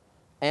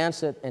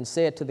answered and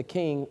said to the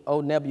king,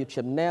 O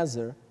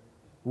Nebuchadnezzar,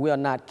 we are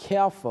not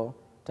careful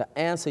to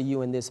answer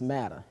you in this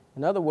matter.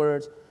 In other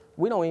words,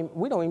 we don't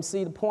even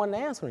see the point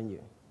in answering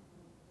you.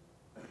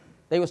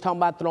 They was talking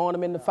about throwing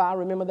them in the fire.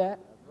 Remember that?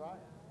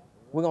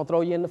 We're going to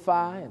throw you in the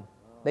fire. And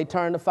they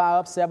turned the fire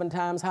up 7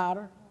 times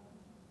hotter.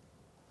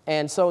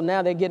 And so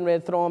now they're getting ready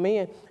to throw them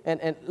in.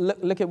 And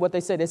look at what they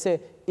said. They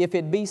said, if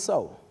it be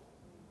so,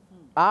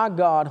 our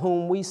God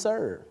whom we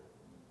serve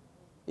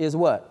is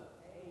what?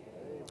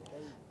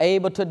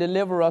 Able to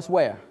deliver us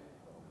where?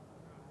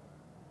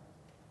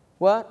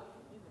 What?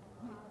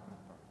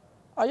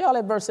 Are y'all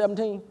at verse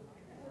 17?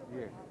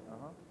 Yeah.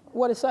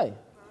 What did it say?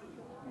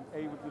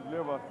 He's able to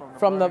deliver us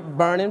From the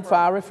burning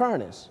fiery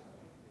furnace.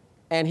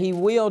 And he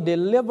will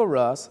deliver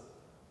us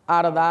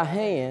out of thy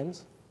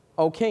hands,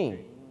 O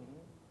king.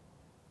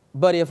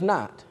 But if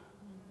not,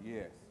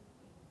 Yes.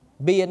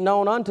 be it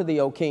known unto thee,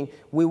 O king,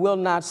 we will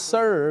not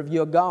serve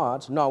your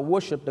gods, nor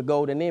worship the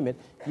golden image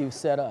you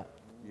set up.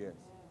 Yes.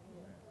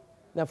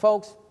 Now,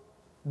 folks,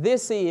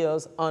 this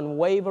is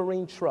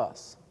unwavering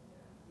trust.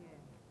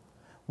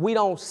 We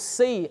don't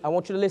see, I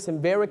want you to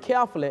listen very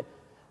carefully,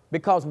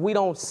 because we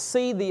don't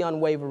see the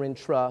unwavering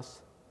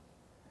trust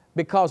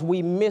because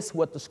we miss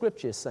what the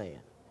scripture is saying.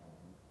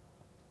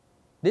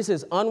 This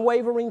is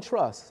unwavering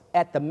trust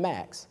at the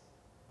max.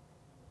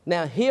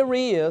 Now, here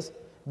is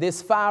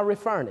this fiery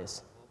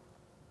furnace,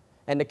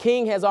 and the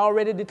king has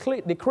already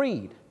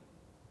decreed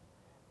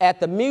at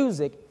the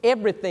music,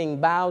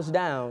 everything bows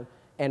down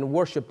and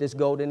worship this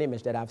golden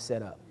image that I've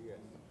set up.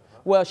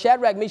 Well,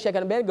 Shadrach, Meshach,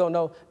 and Abednego,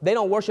 no, they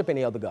don't worship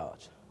any other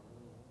gods.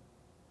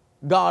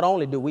 God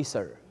only do we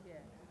serve.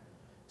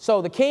 So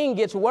the king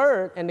gets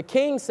word, and the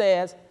king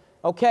says,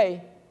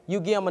 okay, you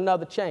give him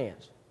another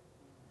chance.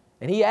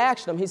 And he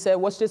asked them, he said,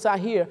 what's this I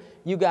hear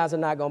you guys are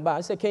not going to buy?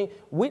 He said, king,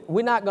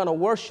 we're not going to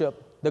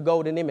worship the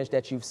golden image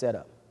that you've set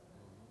up.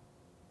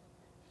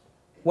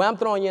 Well, I'm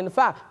throwing you in the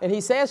fire. And he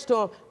says to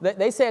him,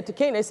 they said to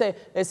king, they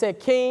said,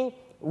 king,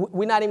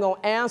 we're not even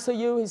going to answer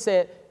you. He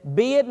said,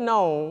 be it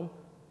known,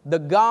 the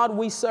God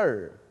we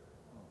serve,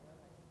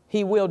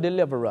 he will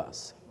deliver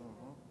us.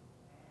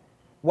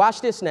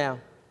 Watch this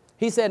now.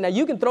 He said, now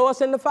you can throw us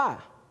in the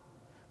fire.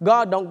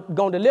 God don't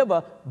going to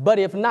deliver, but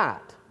if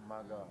not, My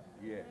God.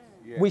 Yes.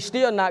 Yes. we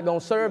still not going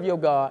to serve your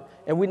God,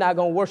 and we're not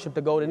going to worship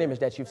the golden image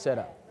that you've set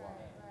up.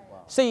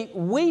 See,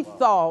 we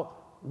thought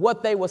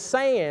what they were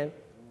saying,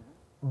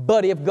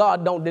 but if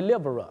God don't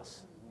deliver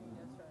us,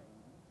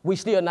 we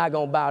still not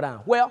going to bow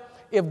down. Well,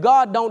 if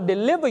God don't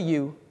deliver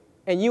you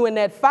and you in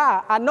that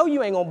fire, I know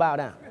you ain't going to bow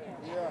down.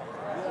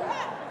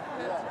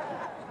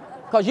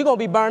 Because you're going to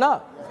be burned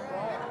up.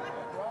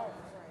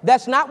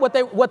 That's not what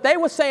they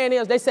were saying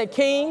is, they said,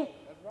 king,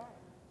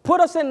 put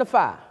us in the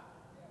fire.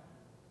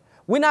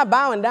 We're not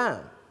bowing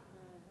down.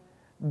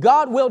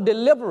 God will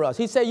deliver us.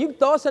 He said, you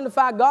throw us in the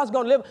fire, God's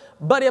going to deliver.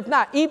 But if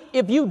not,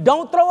 if you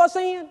don't throw us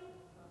in,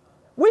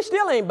 we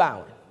still ain't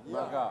bowing. My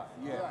God.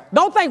 Yes.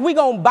 Don't think we're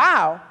going to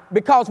bow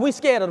because we're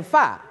scared of the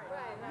fire.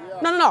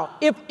 No.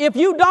 If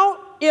you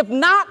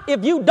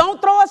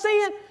don't throw us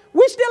in,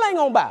 we still ain't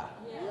going to bow.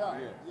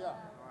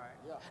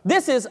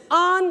 This is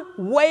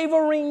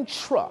unwavering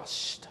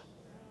trust.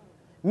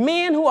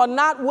 Men who are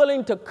not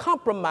willing to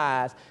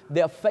compromise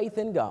their faith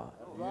in God.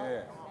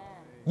 Yes.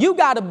 You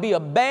got to be a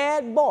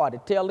bad boy to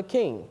tell the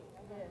king,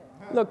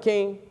 look,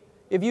 king,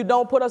 if you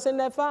don't put us in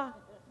that fire,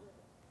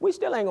 we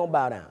still ain't going to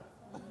bow down.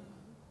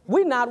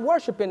 We're not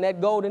worshiping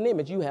that golden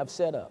image you have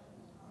set up.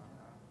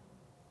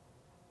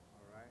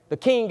 The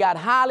king got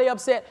highly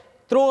upset,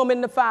 threw him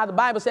in the fire. The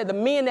Bible said the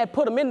men that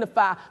put him in the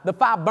fire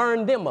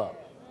burned them up.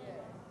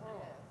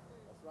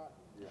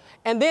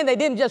 And then they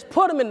didn't just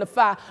put him in the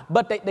fire,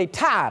 but they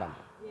tied him.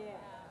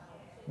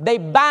 They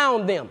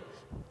bound them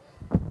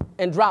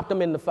and dropped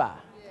them in the fire.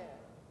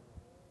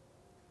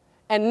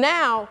 And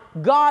now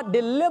God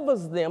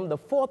delivers them. The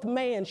fourth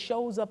man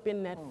shows up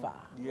in that fire.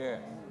 Yes,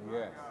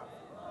 yes.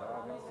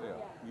 God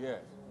himself. Yes.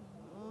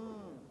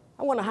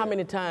 I wonder how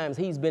many times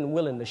he's been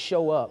willing to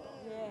show up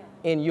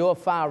in your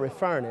fiery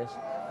furnace,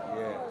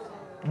 Yes.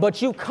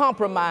 but you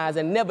compromise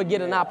and never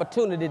get an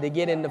opportunity to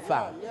get in the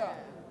fire.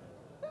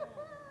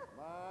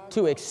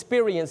 To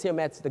experience him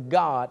as the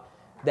God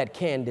that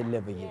can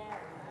deliver you.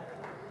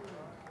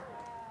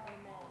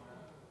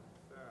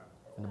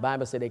 And the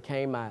Bible said they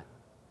came out.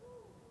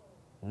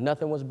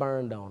 Nothing was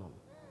burned on them.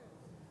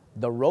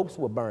 The ropes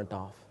were burnt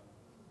off.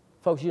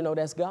 Folks, you know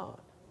that's God.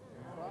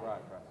 Right.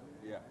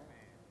 Yeah.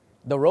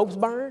 The ropes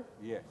burned,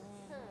 Yes.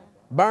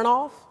 burn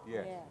off,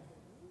 Yes.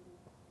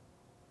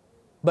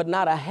 but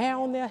not a hair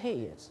on their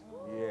heads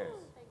Yes.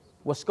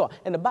 was scarred.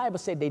 And the Bible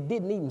said they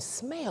didn't even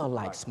smell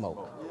like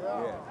smoke.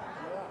 Yes.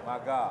 My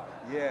God.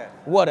 Yes.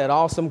 What an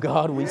awesome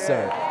God we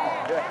serve.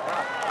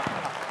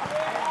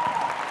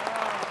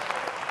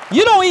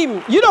 You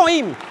don't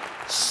even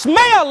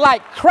smell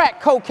like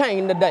crack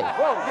cocaine today.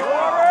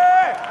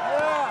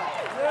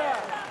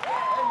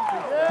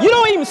 You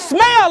don't even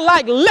smell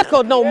like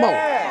liquor no more.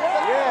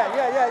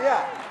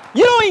 Yeah.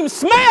 You don't even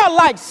smell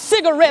like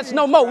cigarettes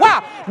no more.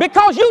 Why?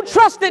 Because you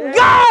trusted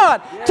God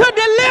to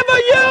deliver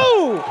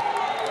you.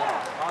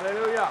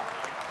 Hallelujah.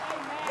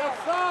 Yes,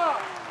 sir.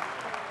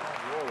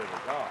 Glory to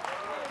God.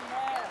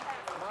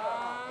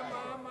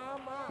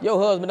 Your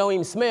husband don't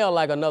even smell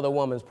like another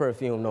woman's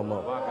perfume no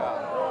more. My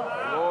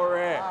God.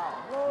 Glory.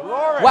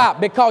 Glory. Why?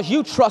 Because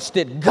you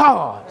trusted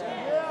God.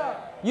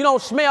 You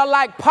don't smell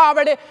like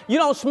poverty. You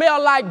don't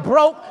smell like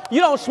broke. You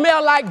don't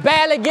smell like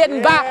barely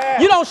getting by.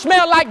 You don't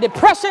smell like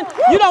depression.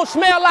 You don't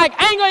smell like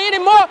anger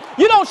anymore.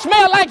 You don't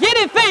smell like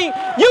anything.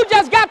 You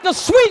just got the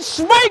sweet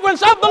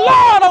fragrance of the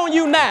Lord on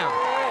you now.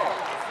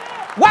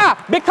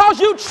 Why? Because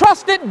you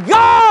trusted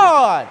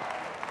God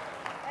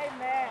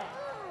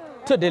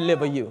to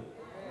deliver you.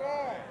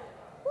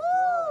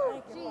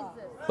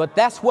 But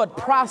that's what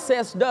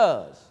process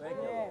does.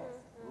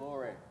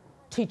 Glory.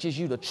 Teaches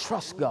you to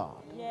trust God.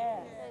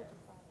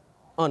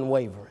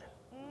 Unwavering.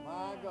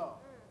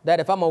 That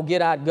if I'm going to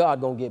get out, God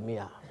going to get me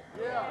out.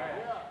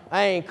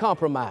 I ain't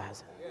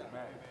compromising.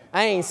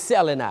 I ain't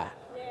selling out.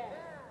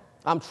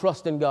 I'm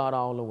trusting God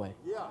all the way.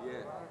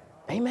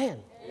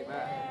 Amen.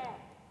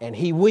 And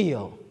he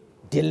will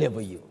deliver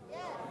you.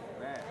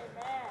 Amen.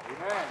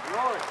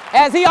 Glory.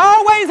 As he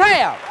always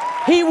have,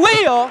 he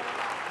will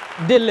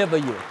deliver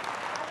you.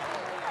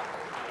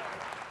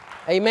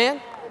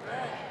 Amen.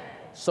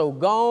 So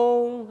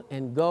go on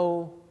and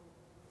go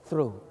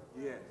through.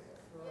 Yes.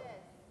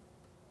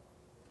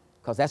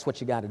 Because that's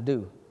what you got to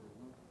do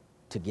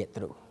to get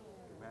through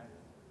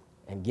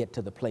and get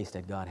to the place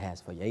that God has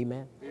for you.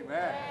 Amen.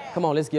 Amen. Come on, let's give